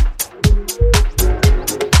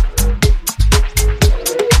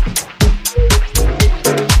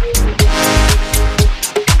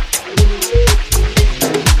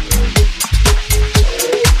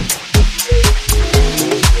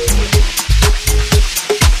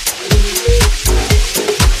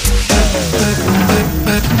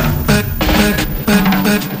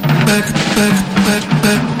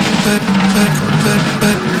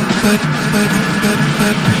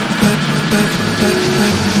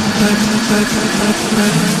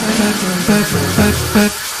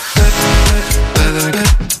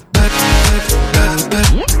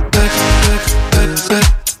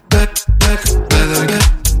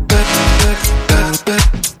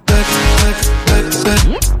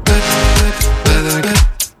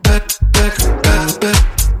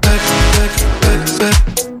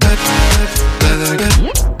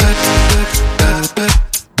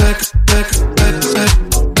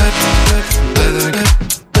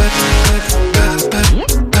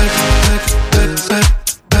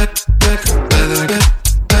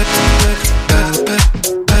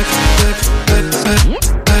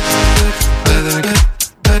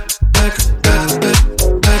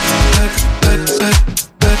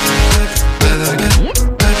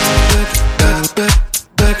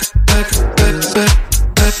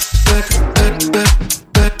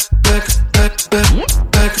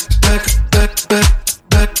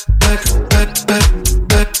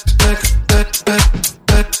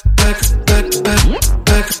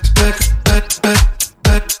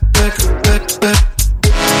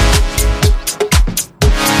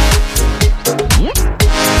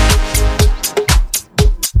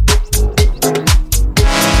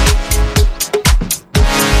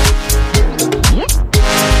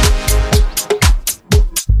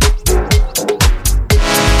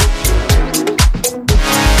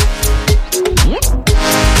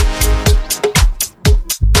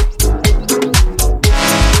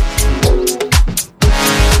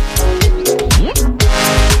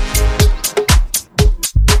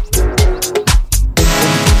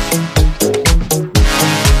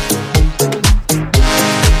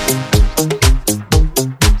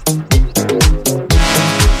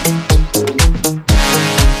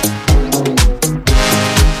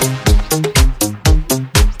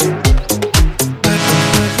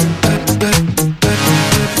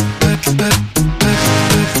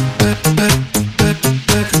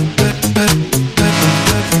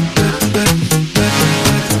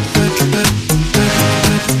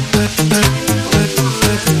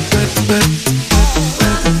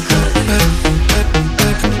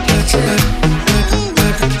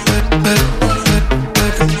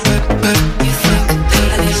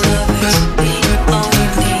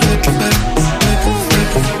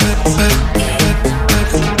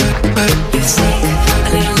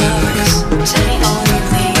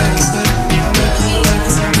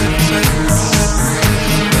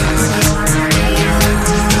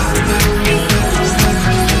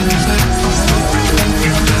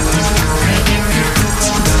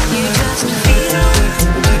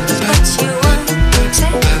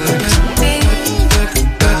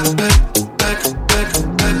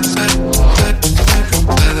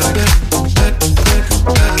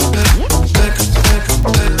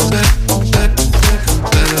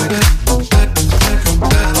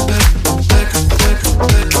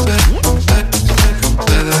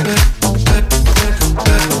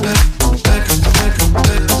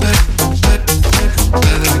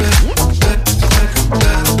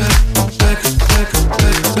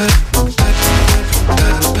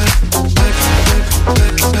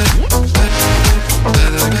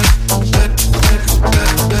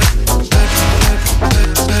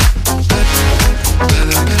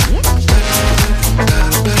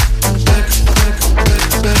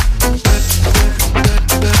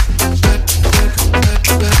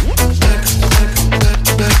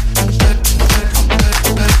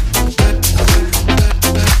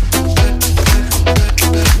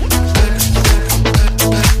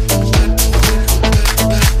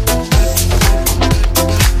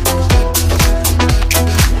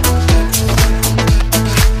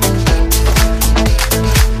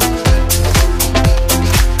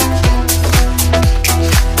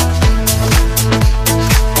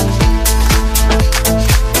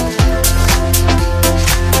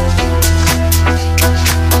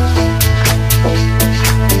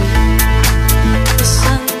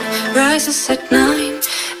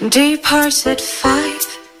 Departs at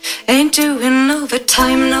 5, ain't doing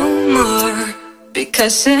overtime no more.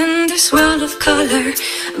 Because in this world of color,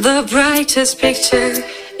 the brightest picture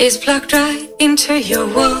is plugged right into your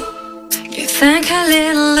wall. You think a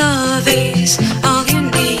little love is all you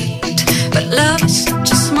need, but love is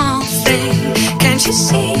such a small thing, can't you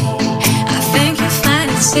see? I think you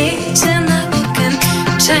find it seeds in the book and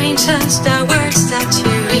change just the words that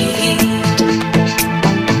you read.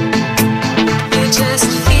 You just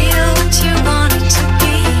feel what you want it to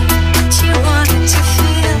be, what you want it to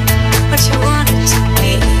feel, what you want it to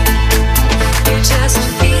be. You just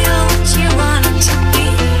feel what you want it to be,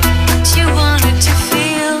 what you want it to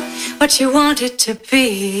feel, what you want it to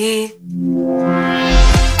be.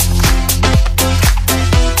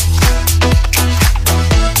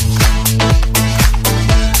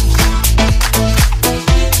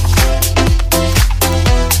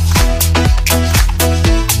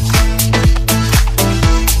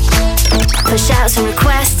 For shouts and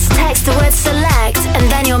requests, text the word select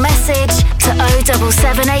and then your message to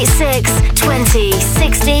 07786 20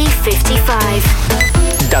 60 55.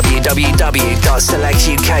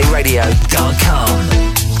 www.SelectUKRadio.com.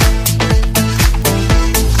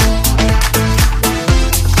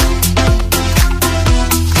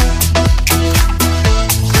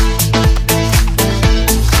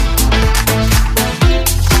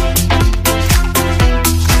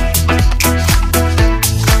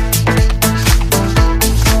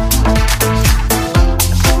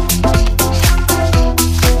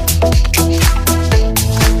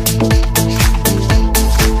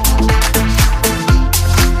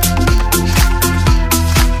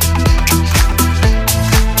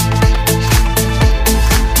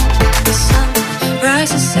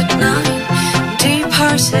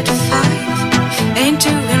 At 5, ain't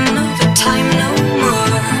doing overtime no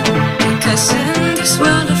more. Because in this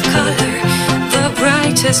world of color, the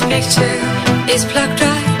brightest picture is plugged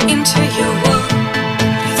right into your wall.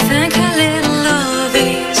 You think a little love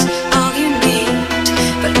is all you need,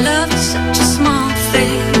 but love is such a small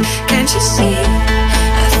thing, can't you see?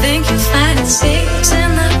 I think you find it seeds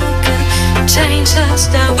in the book and change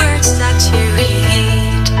just the words that you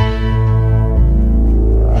read.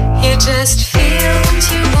 You just feel what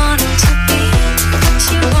you want it to be, what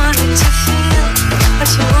you want it to feel, what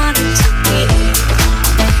you want it to be.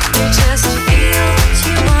 You just feel what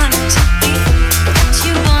you want it to be, what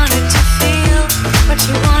you want it to feel, what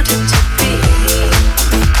you want it to be.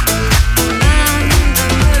 Man in the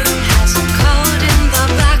moon has a cold in the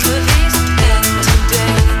back of his head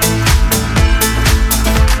today.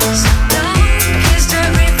 So dark is the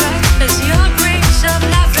river as your bridge of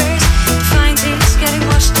lovers finds it's getting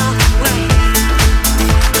washed all away.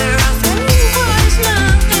 There are things now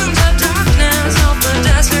in the darkness of the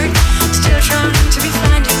desert, still trying to be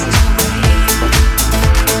finding their way.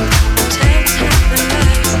 Tapes have been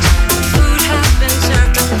laid, food has been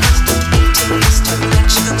served, but constant eating is too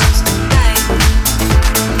much for us today.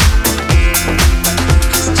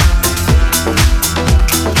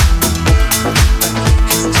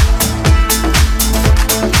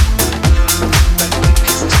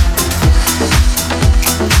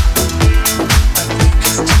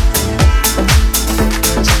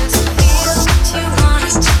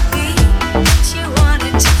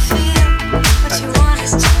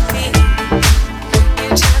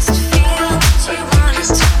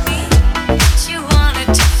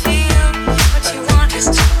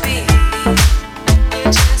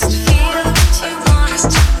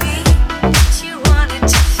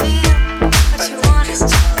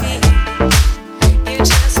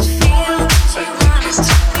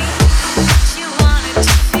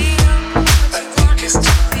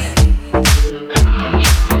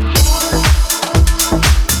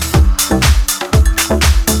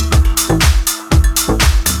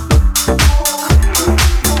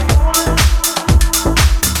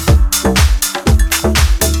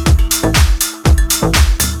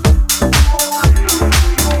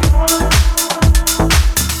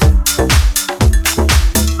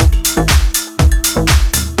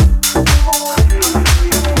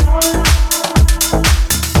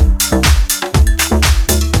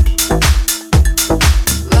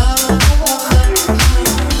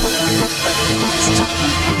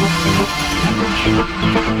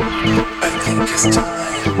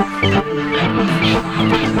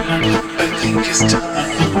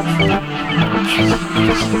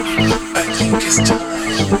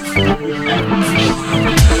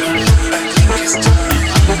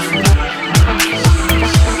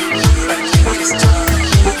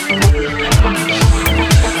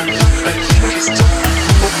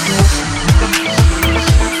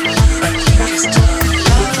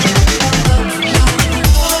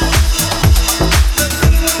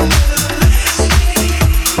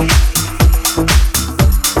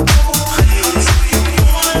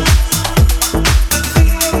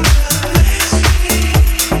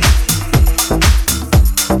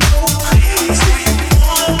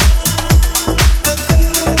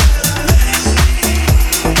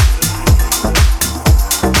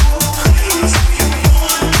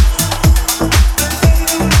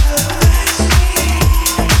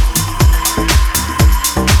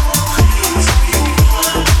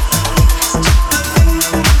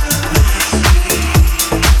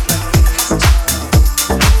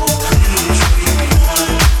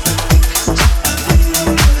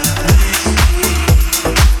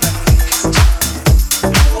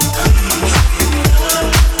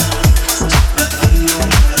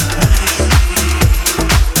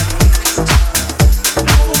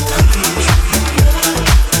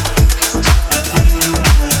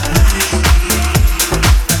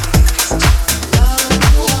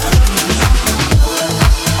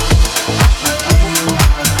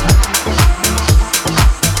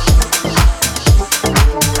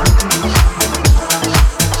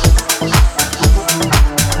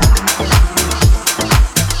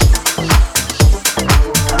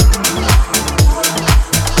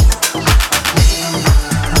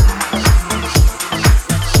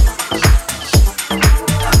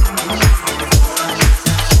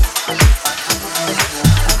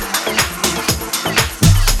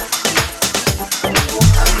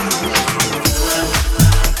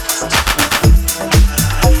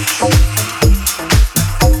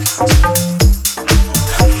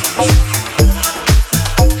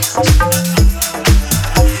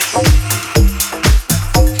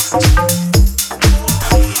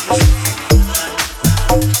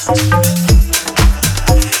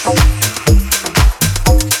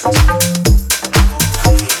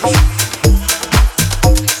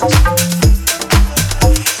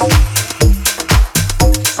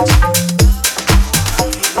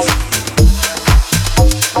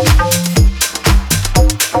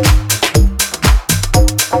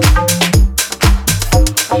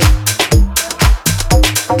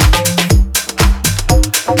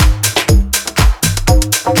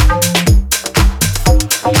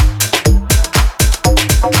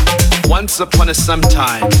 upon a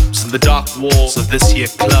sometimes, in the dark walls of this here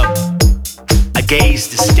club, I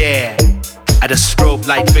gazed to stare at a strobe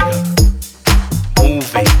light figure,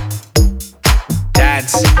 moving,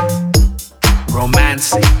 dancing,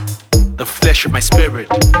 romancing the flesh of my spirit.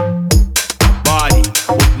 My body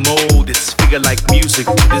would mold its figure like music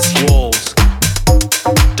to these walls,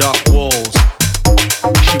 dark walls.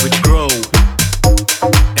 She would grow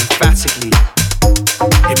emphatically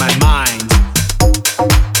in my mind.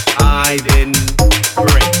 I then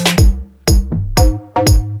break.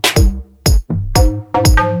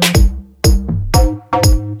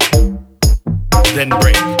 Then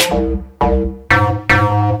break.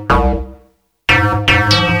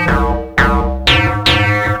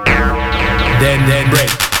 Then break.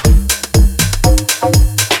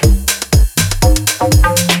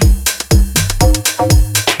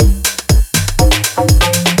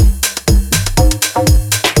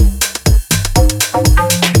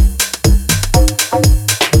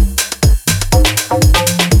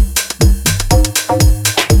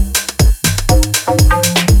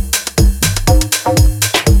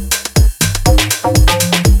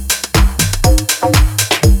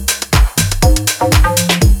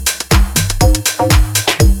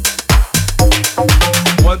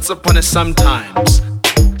 Upon a sometimes,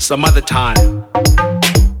 some other time,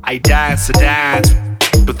 I dance to dance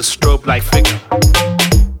with the strobe light figure,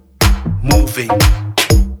 moving,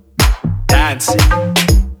 dancing,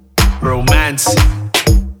 romancing,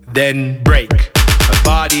 then break. A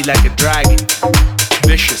body like a dragon,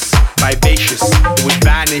 vicious, vivacious, it would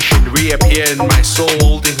vanish and reappear in my soul,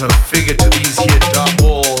 holding her figure to these here dark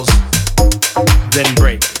walls. Then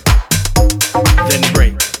break, then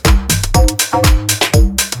break.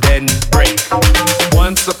 Then break.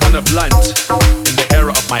 Once upon a blunt, in the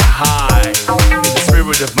era of my high, in the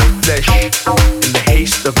spirit of my flesh, in the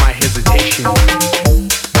haste of my hesitation,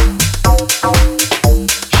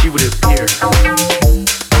 she would appear.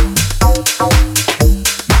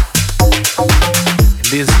 In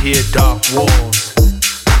these here dark walls,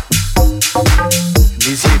 in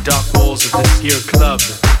these here dark walls of this here club,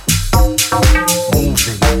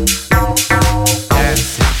 moving,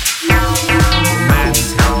 dancing,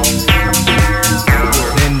 romancing.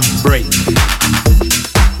 Break.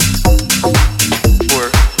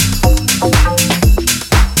 Work. Work.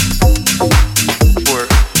 Work.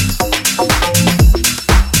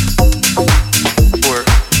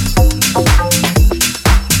 Work.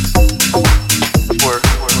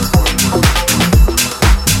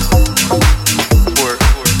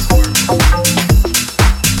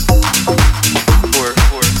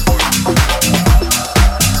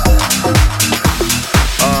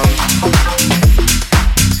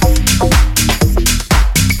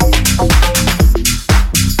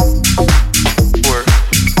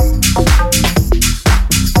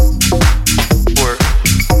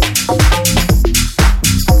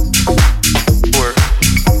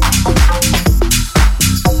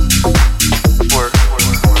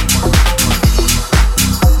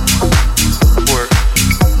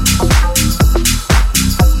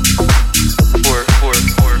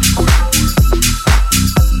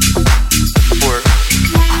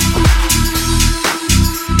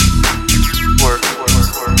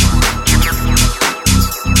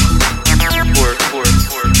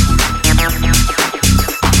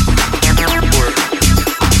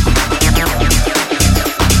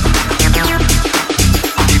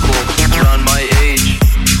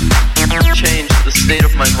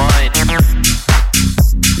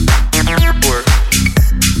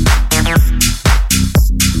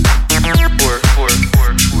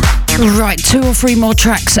 Right, 2 or 3 more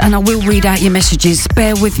tracks and I will read out your messages.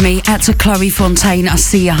 Bear with me. Out to Chloe Fontaine. I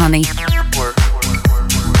see you, honey.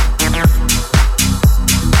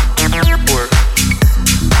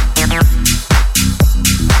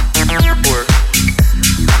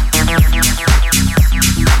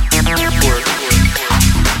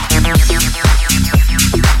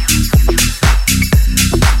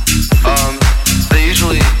 They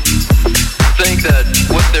usually think that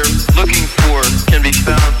what they're looking for can be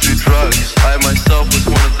found through drugs. I myself was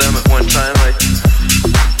one of them at one time.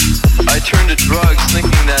 I turned to drugs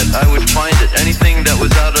thinking that I would find it. Anything that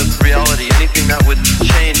was out of reality, anything that would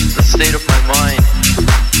change the state of my mind,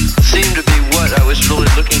 seemed to be what I was really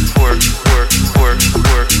looking for.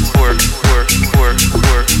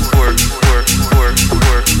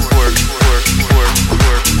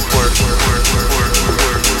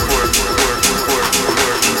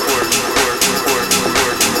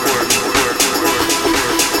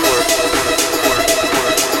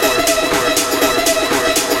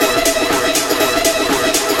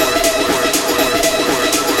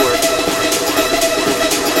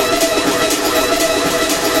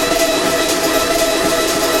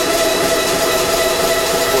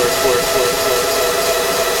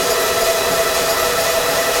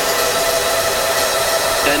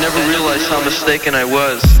 never realized how mistaken I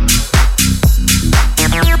was.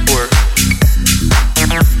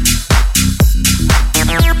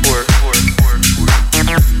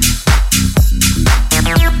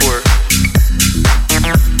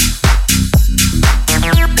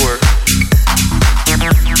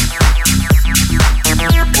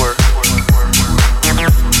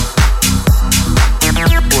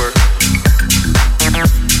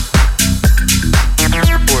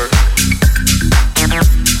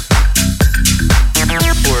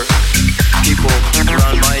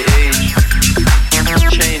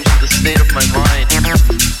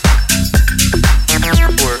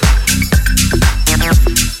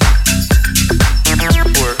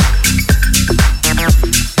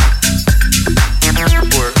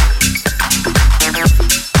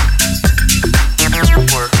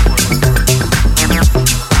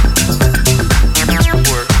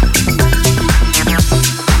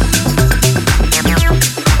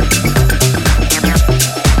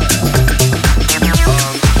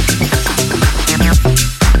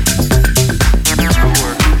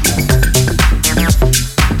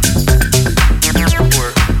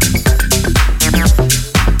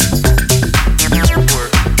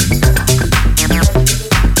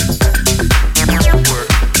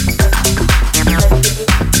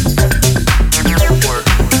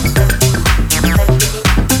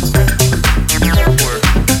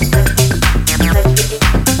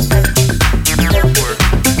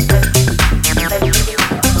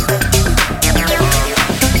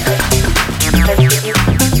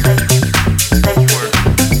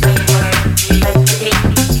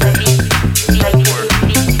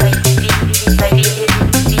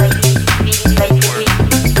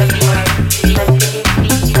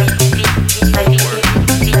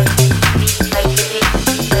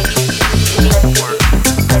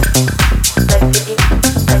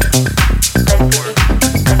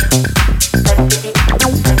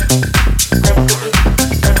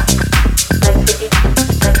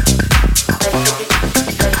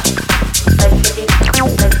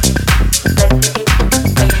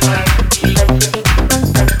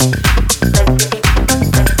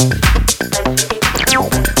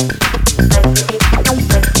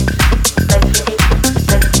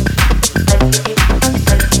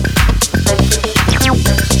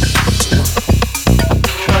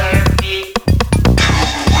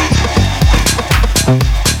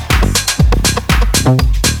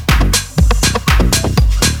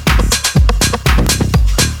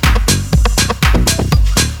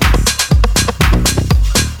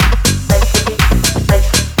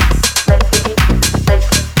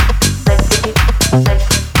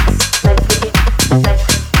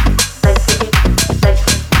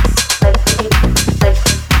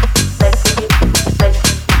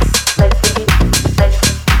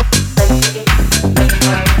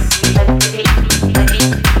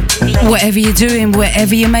 Whatever you're doing,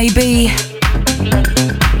 wherever you may be.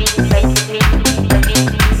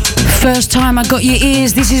 First time I got your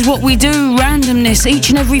ears, this is what we do, randomness. Each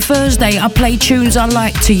and every Thursday I play tunes I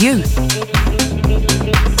like to you.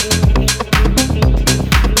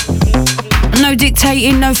 No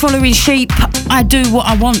dictating, no following sheep. I do what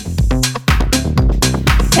I want.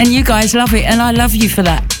 And you guys love it, and I love you for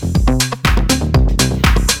that.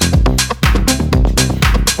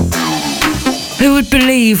 Who would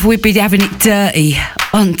believe we'd be having it dirty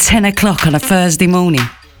on 10 o'clock on a Thursday morning?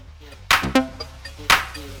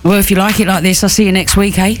 Well, if you like it like this, I'll see you next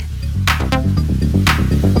week, eh?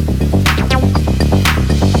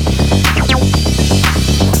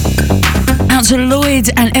 Out to Lloyd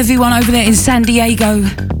and everyone over there in San Diego.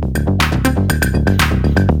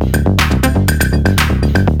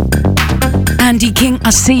 Andy King, I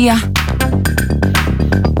see ya.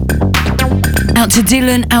 Out to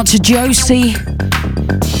Dylan, out to Josie.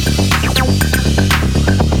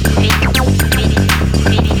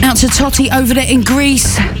 Out to Totty over there in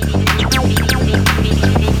Greece.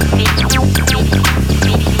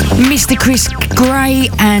 Mr. Chris Gray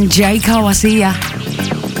and Jaco, I see ya.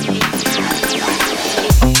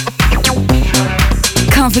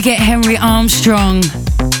 Can't forget Henry Armstrong.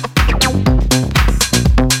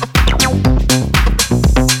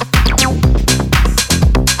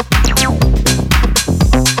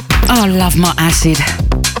 I love my acid.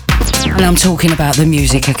 And I'm talking about the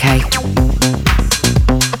music, okay?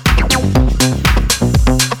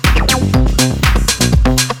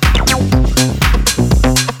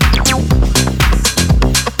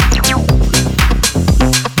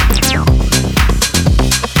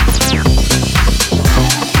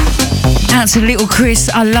 Out to little Chris,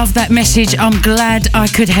 I love that message. I'm glad I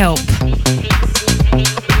could help.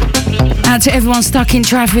 Out to everyone stuck in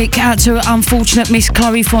traffic. Out to unfortunate Miss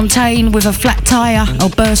Chloe Fontaine with a flat tyre or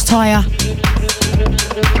burst tyre.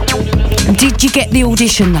 Did you get the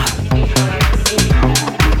audition though?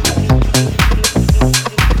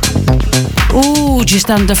 Ooh, just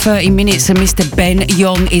under 30 minutes and Mr. Ben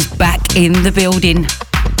Young is back in the building.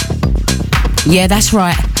 Yeah, that's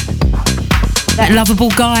right. That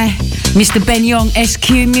lovable guy, Mr. Ben Young, SQ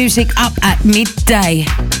Music up at midday.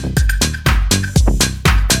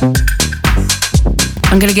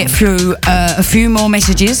 I'm going to get through a few more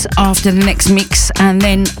messages after the next mix and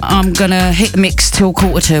then I'm going to hit the mix till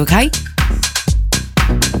 1:45, okay?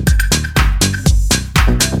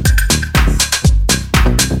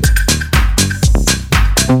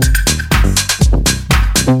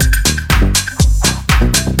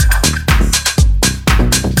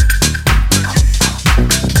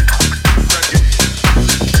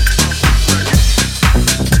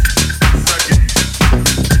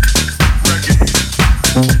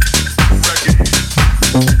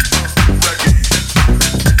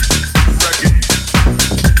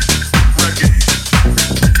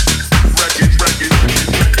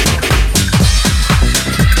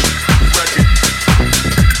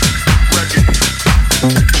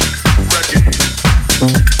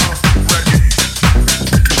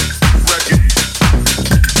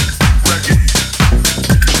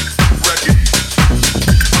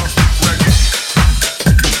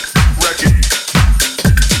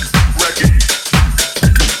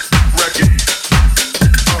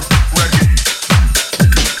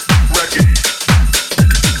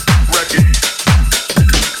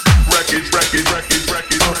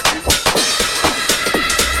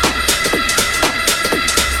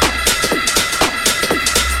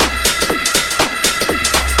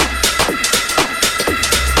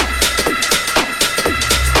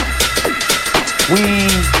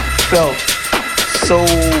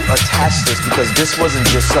 Because this wasn't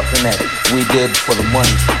just something that we did for the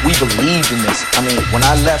money. We believed in this. I mean, when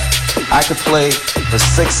I left, I could play for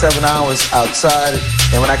 6-7 hours outside,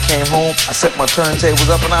 and when I came home, I set my turntables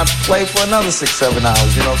up and I'd play for another 6-7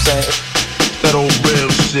 hours, you know what I'm saying? That old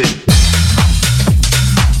real shit.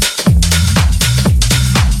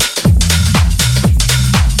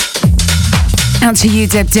 Out to you,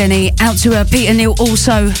 Deb Denny. Out to Peter Neal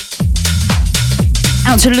also.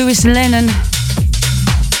 Out to Lewis Lennon.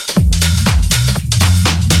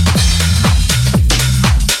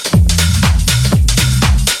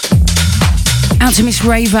 Out to Miss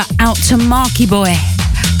Raver, out to Marky Boy.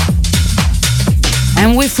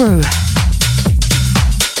 And we're through.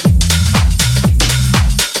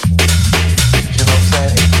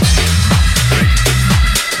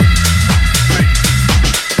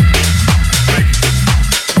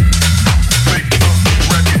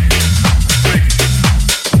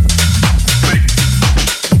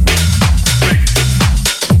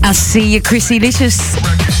 I see you, Chrissy Licious.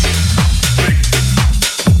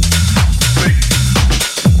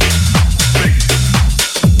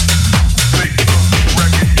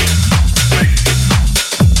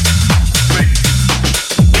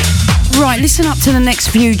 Right, listen up to the next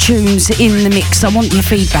few tunes in the mix. I want your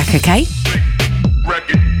feedback, okay?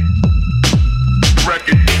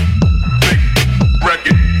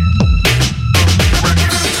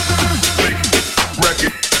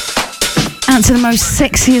 Out to the most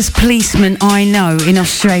sexiest policeman I know in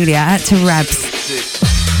Australia. Out to Rabs.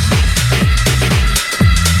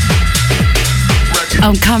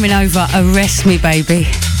 I'm coming over. Arrest me, baby. You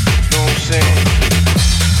know what I'm saying?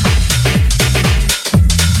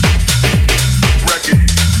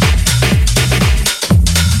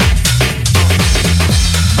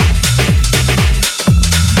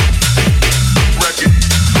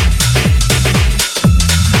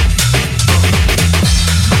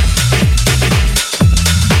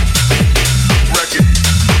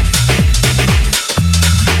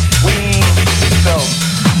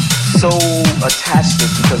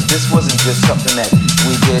 Because this wasn't just something that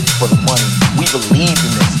we did for the money. We believed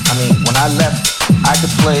in this. I mean, when I left, I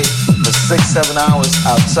could play for 6-7 hours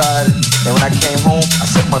outside, and when I came home, I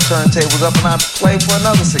set my turntables up and I'd play for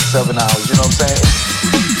another 6-7 hours, you know what I'm saying?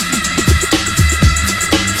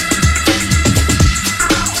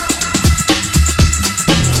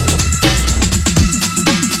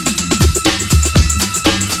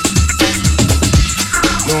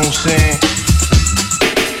 You know what I'm saying?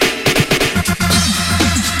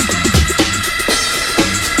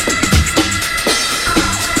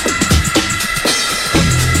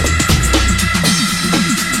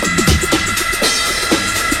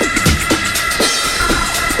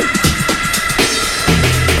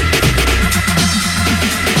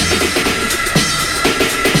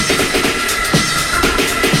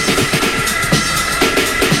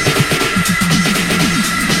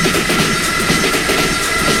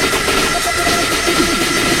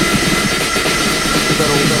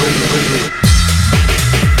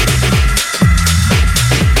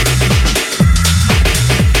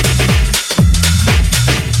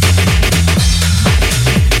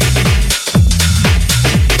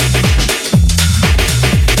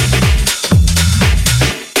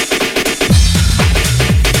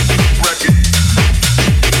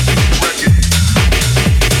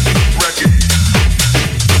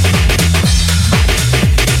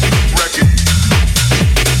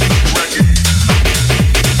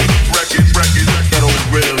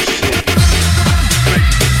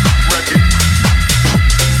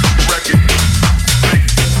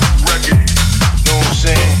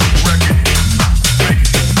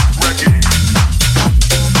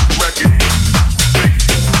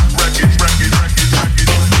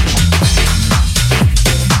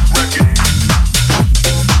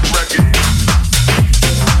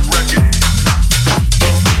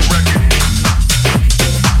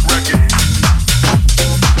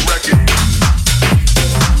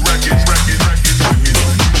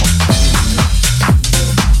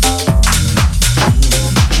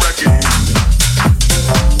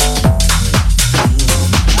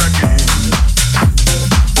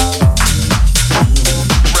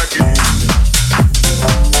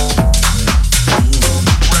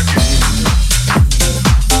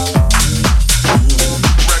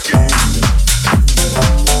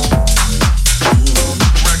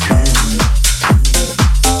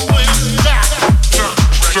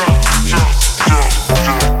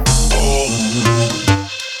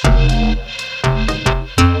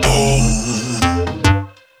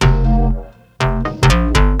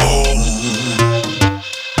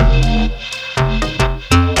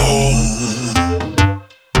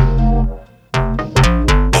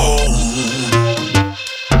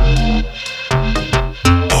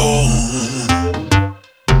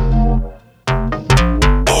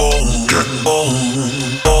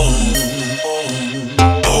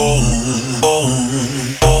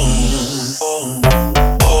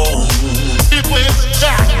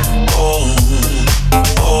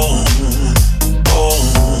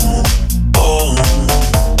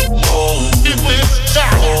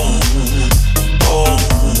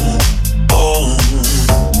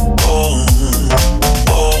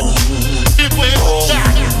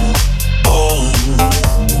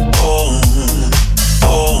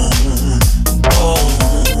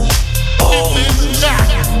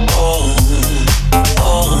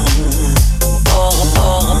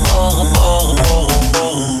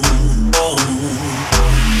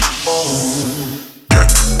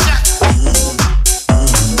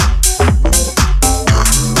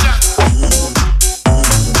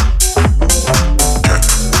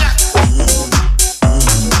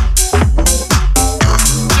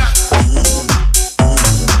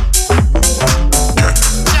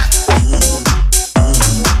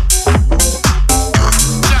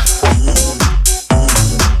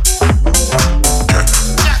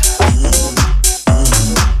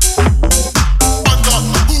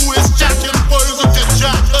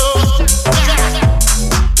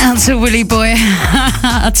 answer, Willy boy.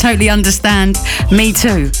 I totally understand. Me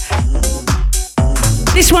too.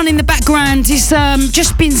 This one in the background is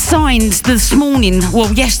just been signed this morning.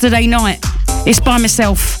 Well, yesterday night. It's by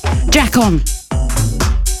myself. Jack on.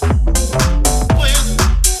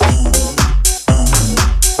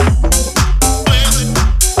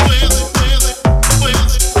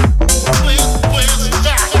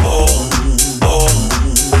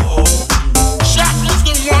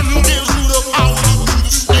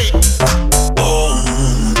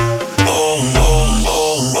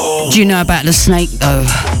 Do you know about the snake though?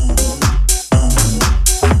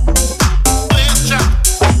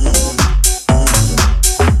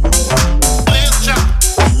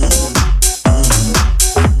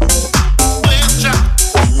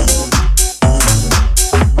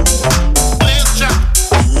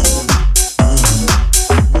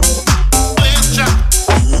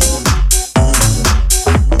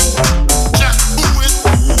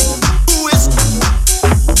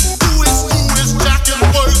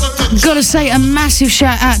 Gotta say a massive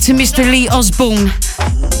shout out to Mr. Lee Osborne.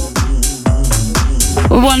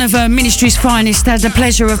 One of Ministry's finest. Had the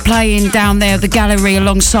pleasure of playing down there at the gallery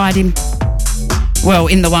alongside him. Well,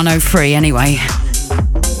 in the 103 anyway.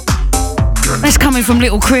 That's coming from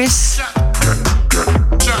Little Chris.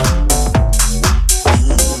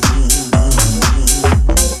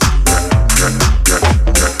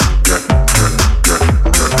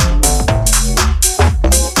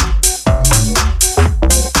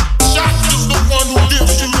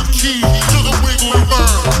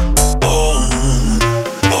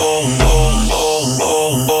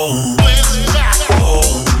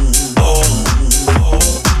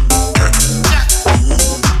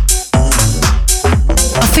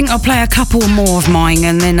 I'll play a couple more of mine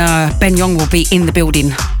and then Ben Young will be in the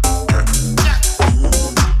building.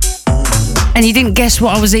 And you didn't guess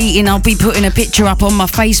what I was eating, I'll be putting a picture up on my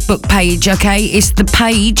Facebook page, okay? It's the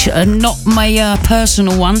page, not my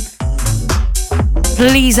personal one.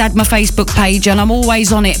 Please add my Facebook page, and I'm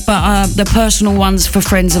always on it, but the personal one's for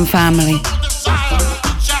friends and family.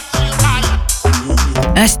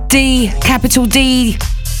 That's D, capital D,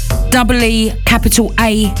 double E, capital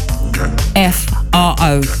A,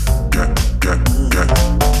 F-R-O.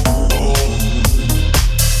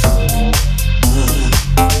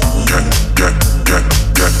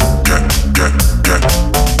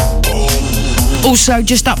 Also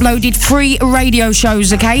just uploaded 3 radio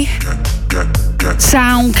shows, okay?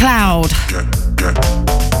 SoundCloud.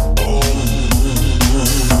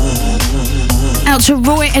 Out to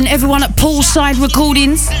Roy and everyone at Poolside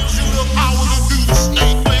Recordings.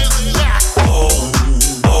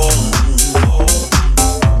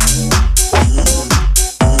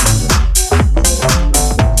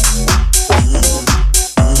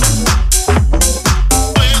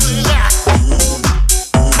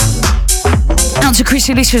 Out to Chris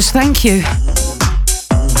Elicious, thank you.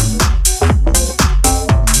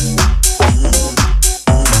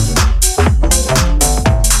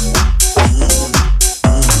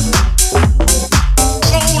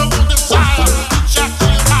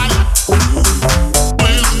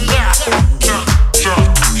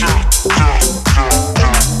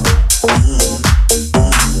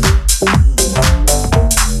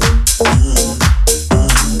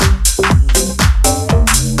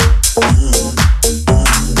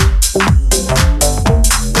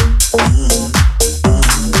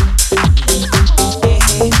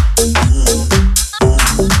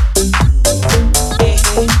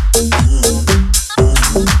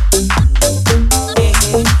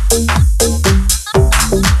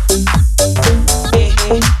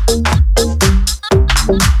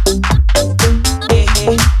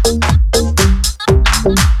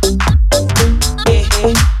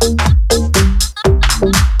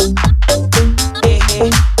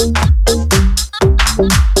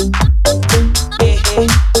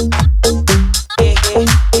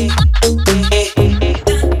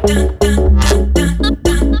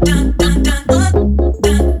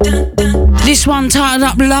 Titled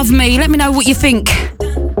Up Love Me. Let me know what you think.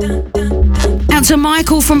 Out to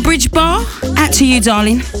Michael from Bridge Bar. Out to you,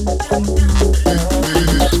 darling.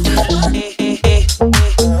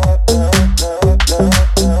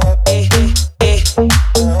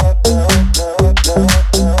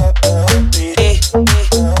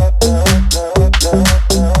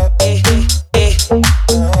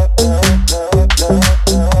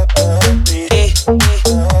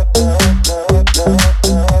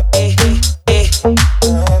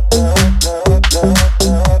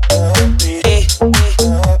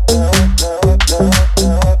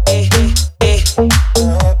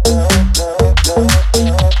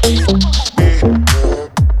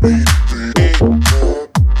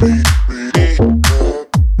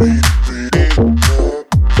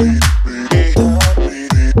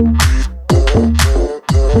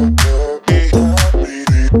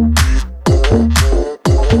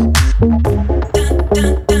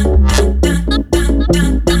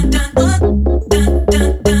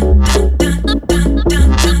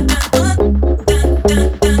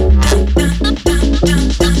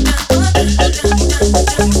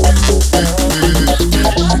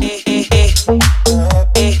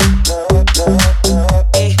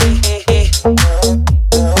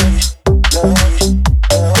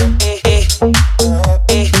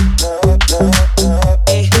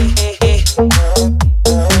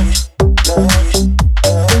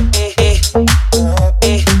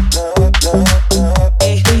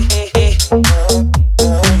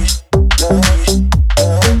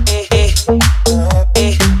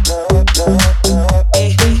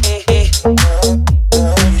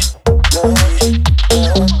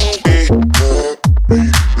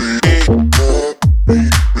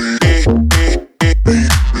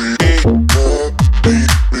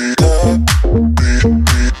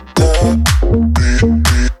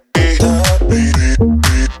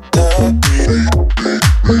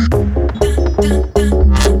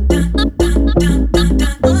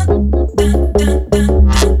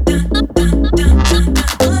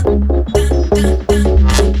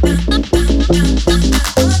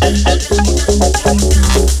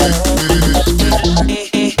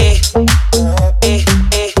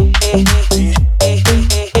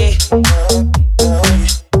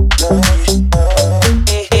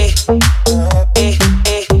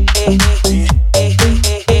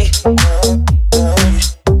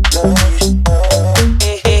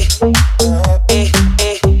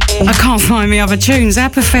 other tunes. How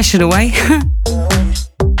professional, eh?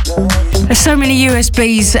 There's so many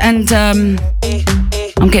USBs and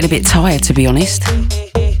I'm getting a bit tired, to be honest.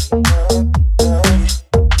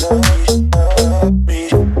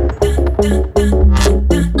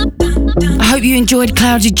 I hope you enjoyed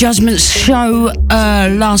Cloudy Judgment's show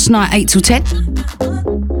last night, 8 till 10.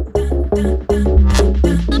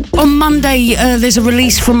 On Monday, there's a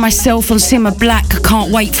release from myself on Simmer Black. I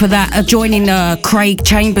can't wait for that. Joining Craig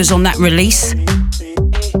Chambers on that release.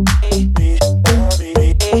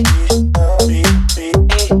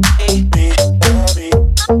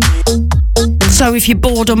 So if you're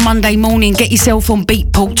bored on Monday morning, get yourself on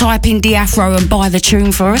Beatport, type in DeeAfro and buy the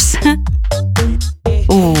tune for us.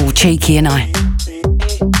 Oh, cheeky, and I.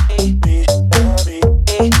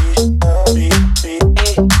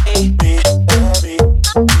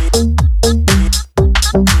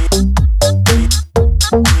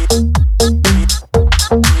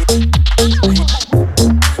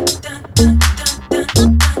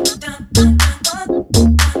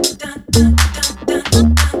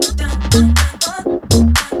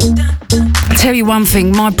 Tell you one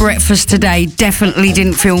thing, my breakfast today definitely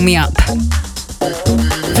didn't fill me up.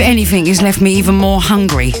 If anything, it's left me even more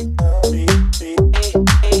hungry.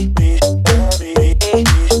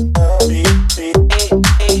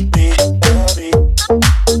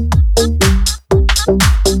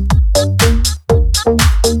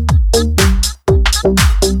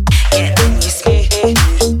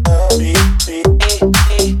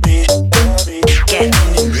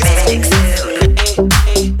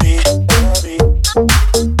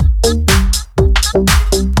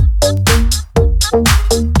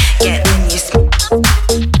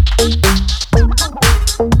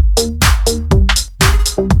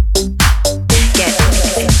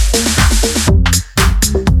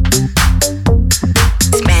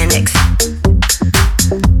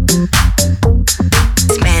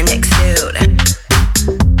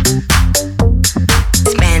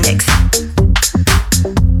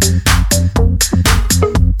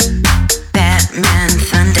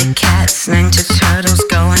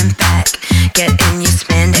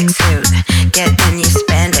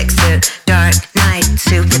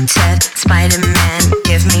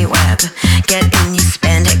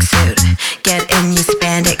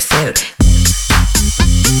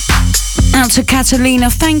 Catalina,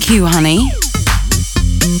 thank you, honey.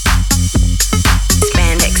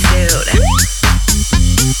 Spandex suit.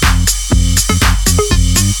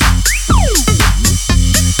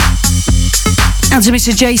 And to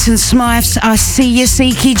Mr. Jason Smythes, I see you,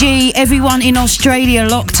 Seeky G. Everyone in Australia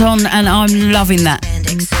locked on, and I'm loving that.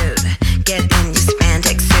 Spandex suit. Get in your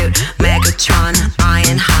spandex suit. Megatron,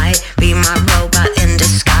 Ironhide, be my robot in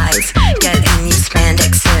disguise. Get in your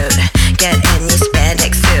spandex suit. Get in your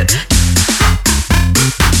spandex suit.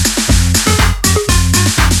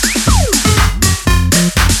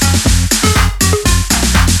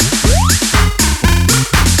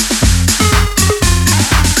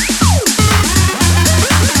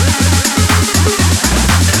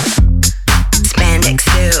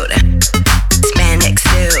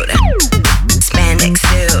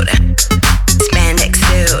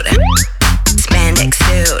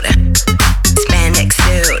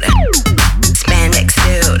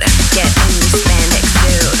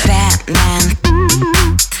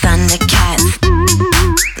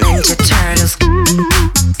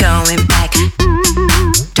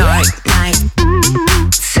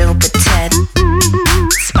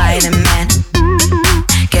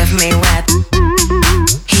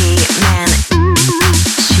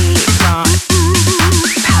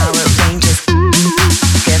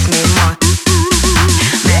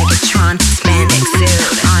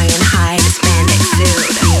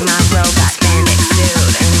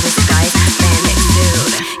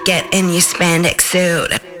 In your spandex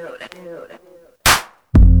suit.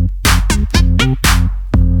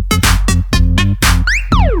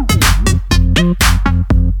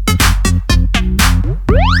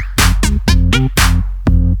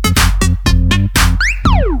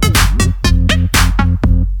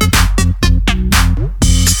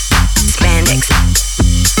 Spandex.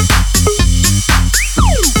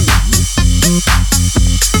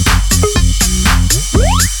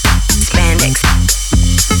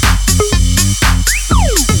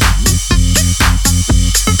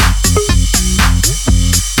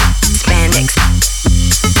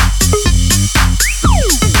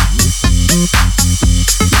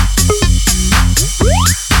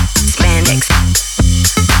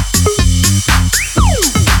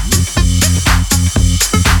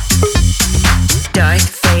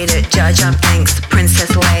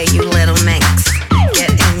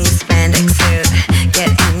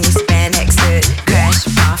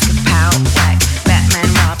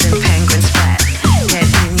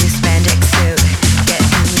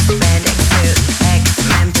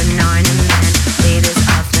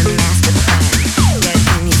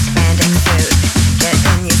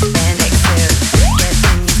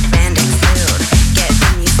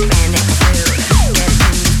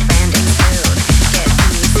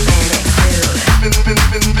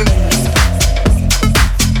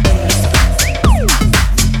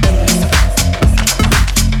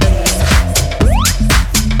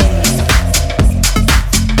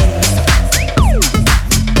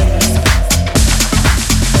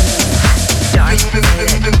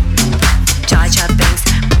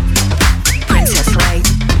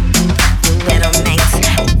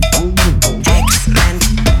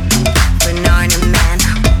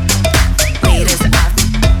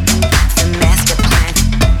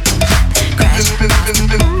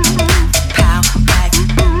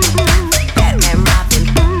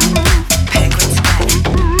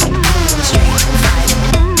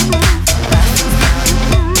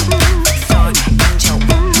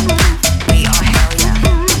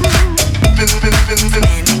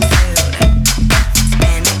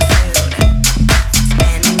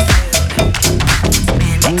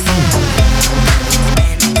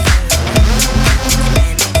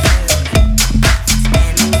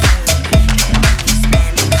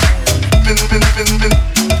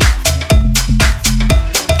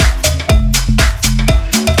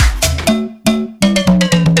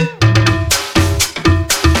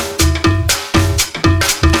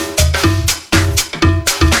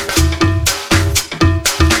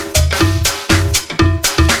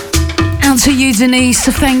 Denise,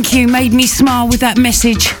 so thank you. Made me smile with that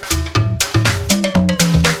message.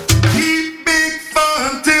 Keep big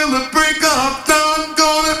fun till the break of dawn.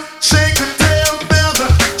 Gonna shake a tail feather,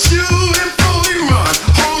 shoot him before he run.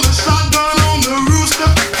 Hold a shotgun on the rooster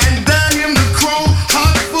and dare him to crow.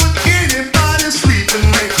 Hot foot anybody sleeping,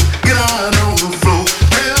 make him get out on the floor.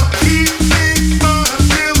 Well, keep big fun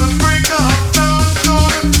till the break of dawn.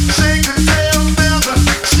 Gonna shake a tail feather,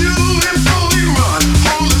 shoot him before he run.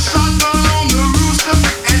 Hold a shotgun on the rooster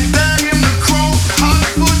and dare him to crow. Hot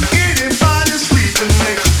foot anybody sleeping,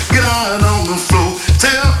 make him get out on the floor.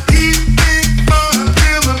 Tell keep big fun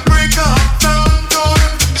till the break of dawn. Gonna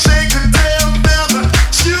shake a tail feather,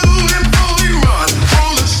 shoot him before he run.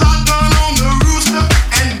 Hold a shotgun on the rooster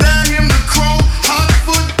and dare him to crow. Hot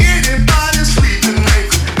foot anybody sleeping, make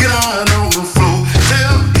him get out on the floor.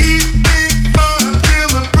 Tell keep big fun till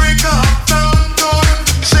the break of dawn. Gonna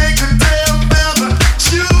shake a tail feather,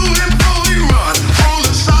 shoot him before he run. Hold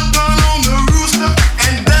a shotgun on the rooster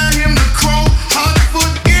and dare him to crow. Hot foot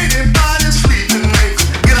anybody sleeping, make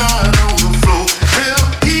him get out on the floor. Tell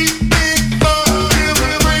keep big fun till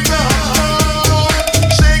the break of dawn.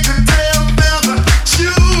 Shake a tail feather,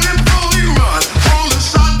 shoot him before he run. Hold a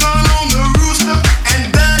shotgun on the rooster and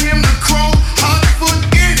dare him to crow. Hot foot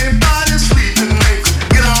anybody sleeping, make him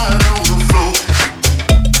get out on the floor.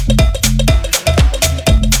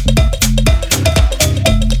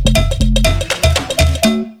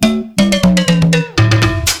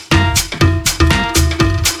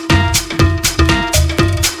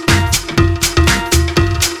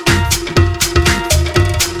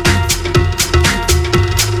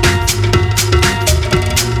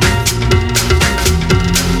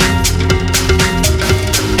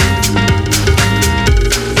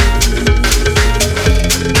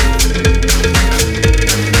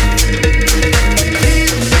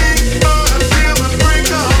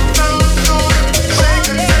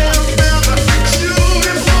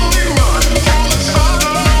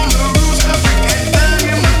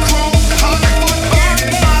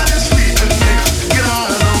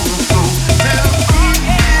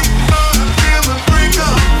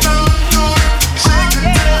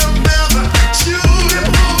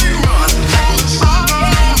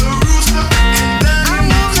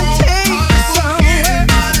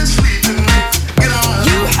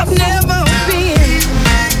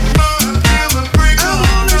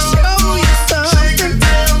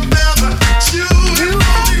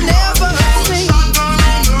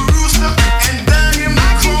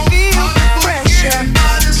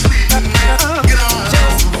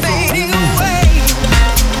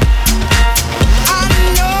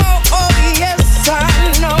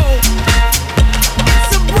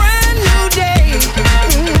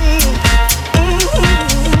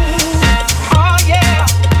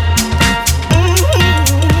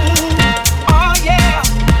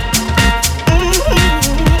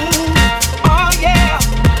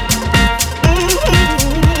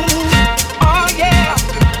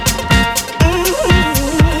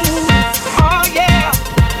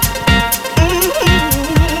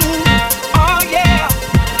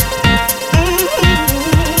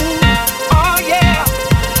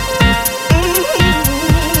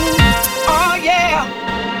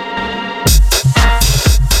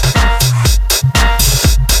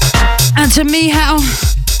 To Mihal,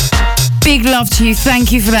 big love to you.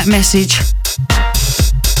 Thank you for that message.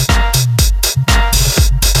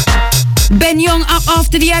 Ben Young up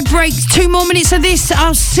after the ad break. 2 more minutes of this.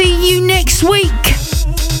 I'll see you next week.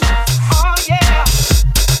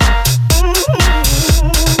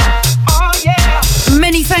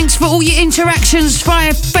 Many thanks for all your interactions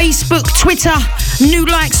via Facebook, Twitter, new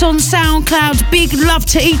likes on SoundCloud. Big love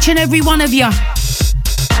to each and every one of you.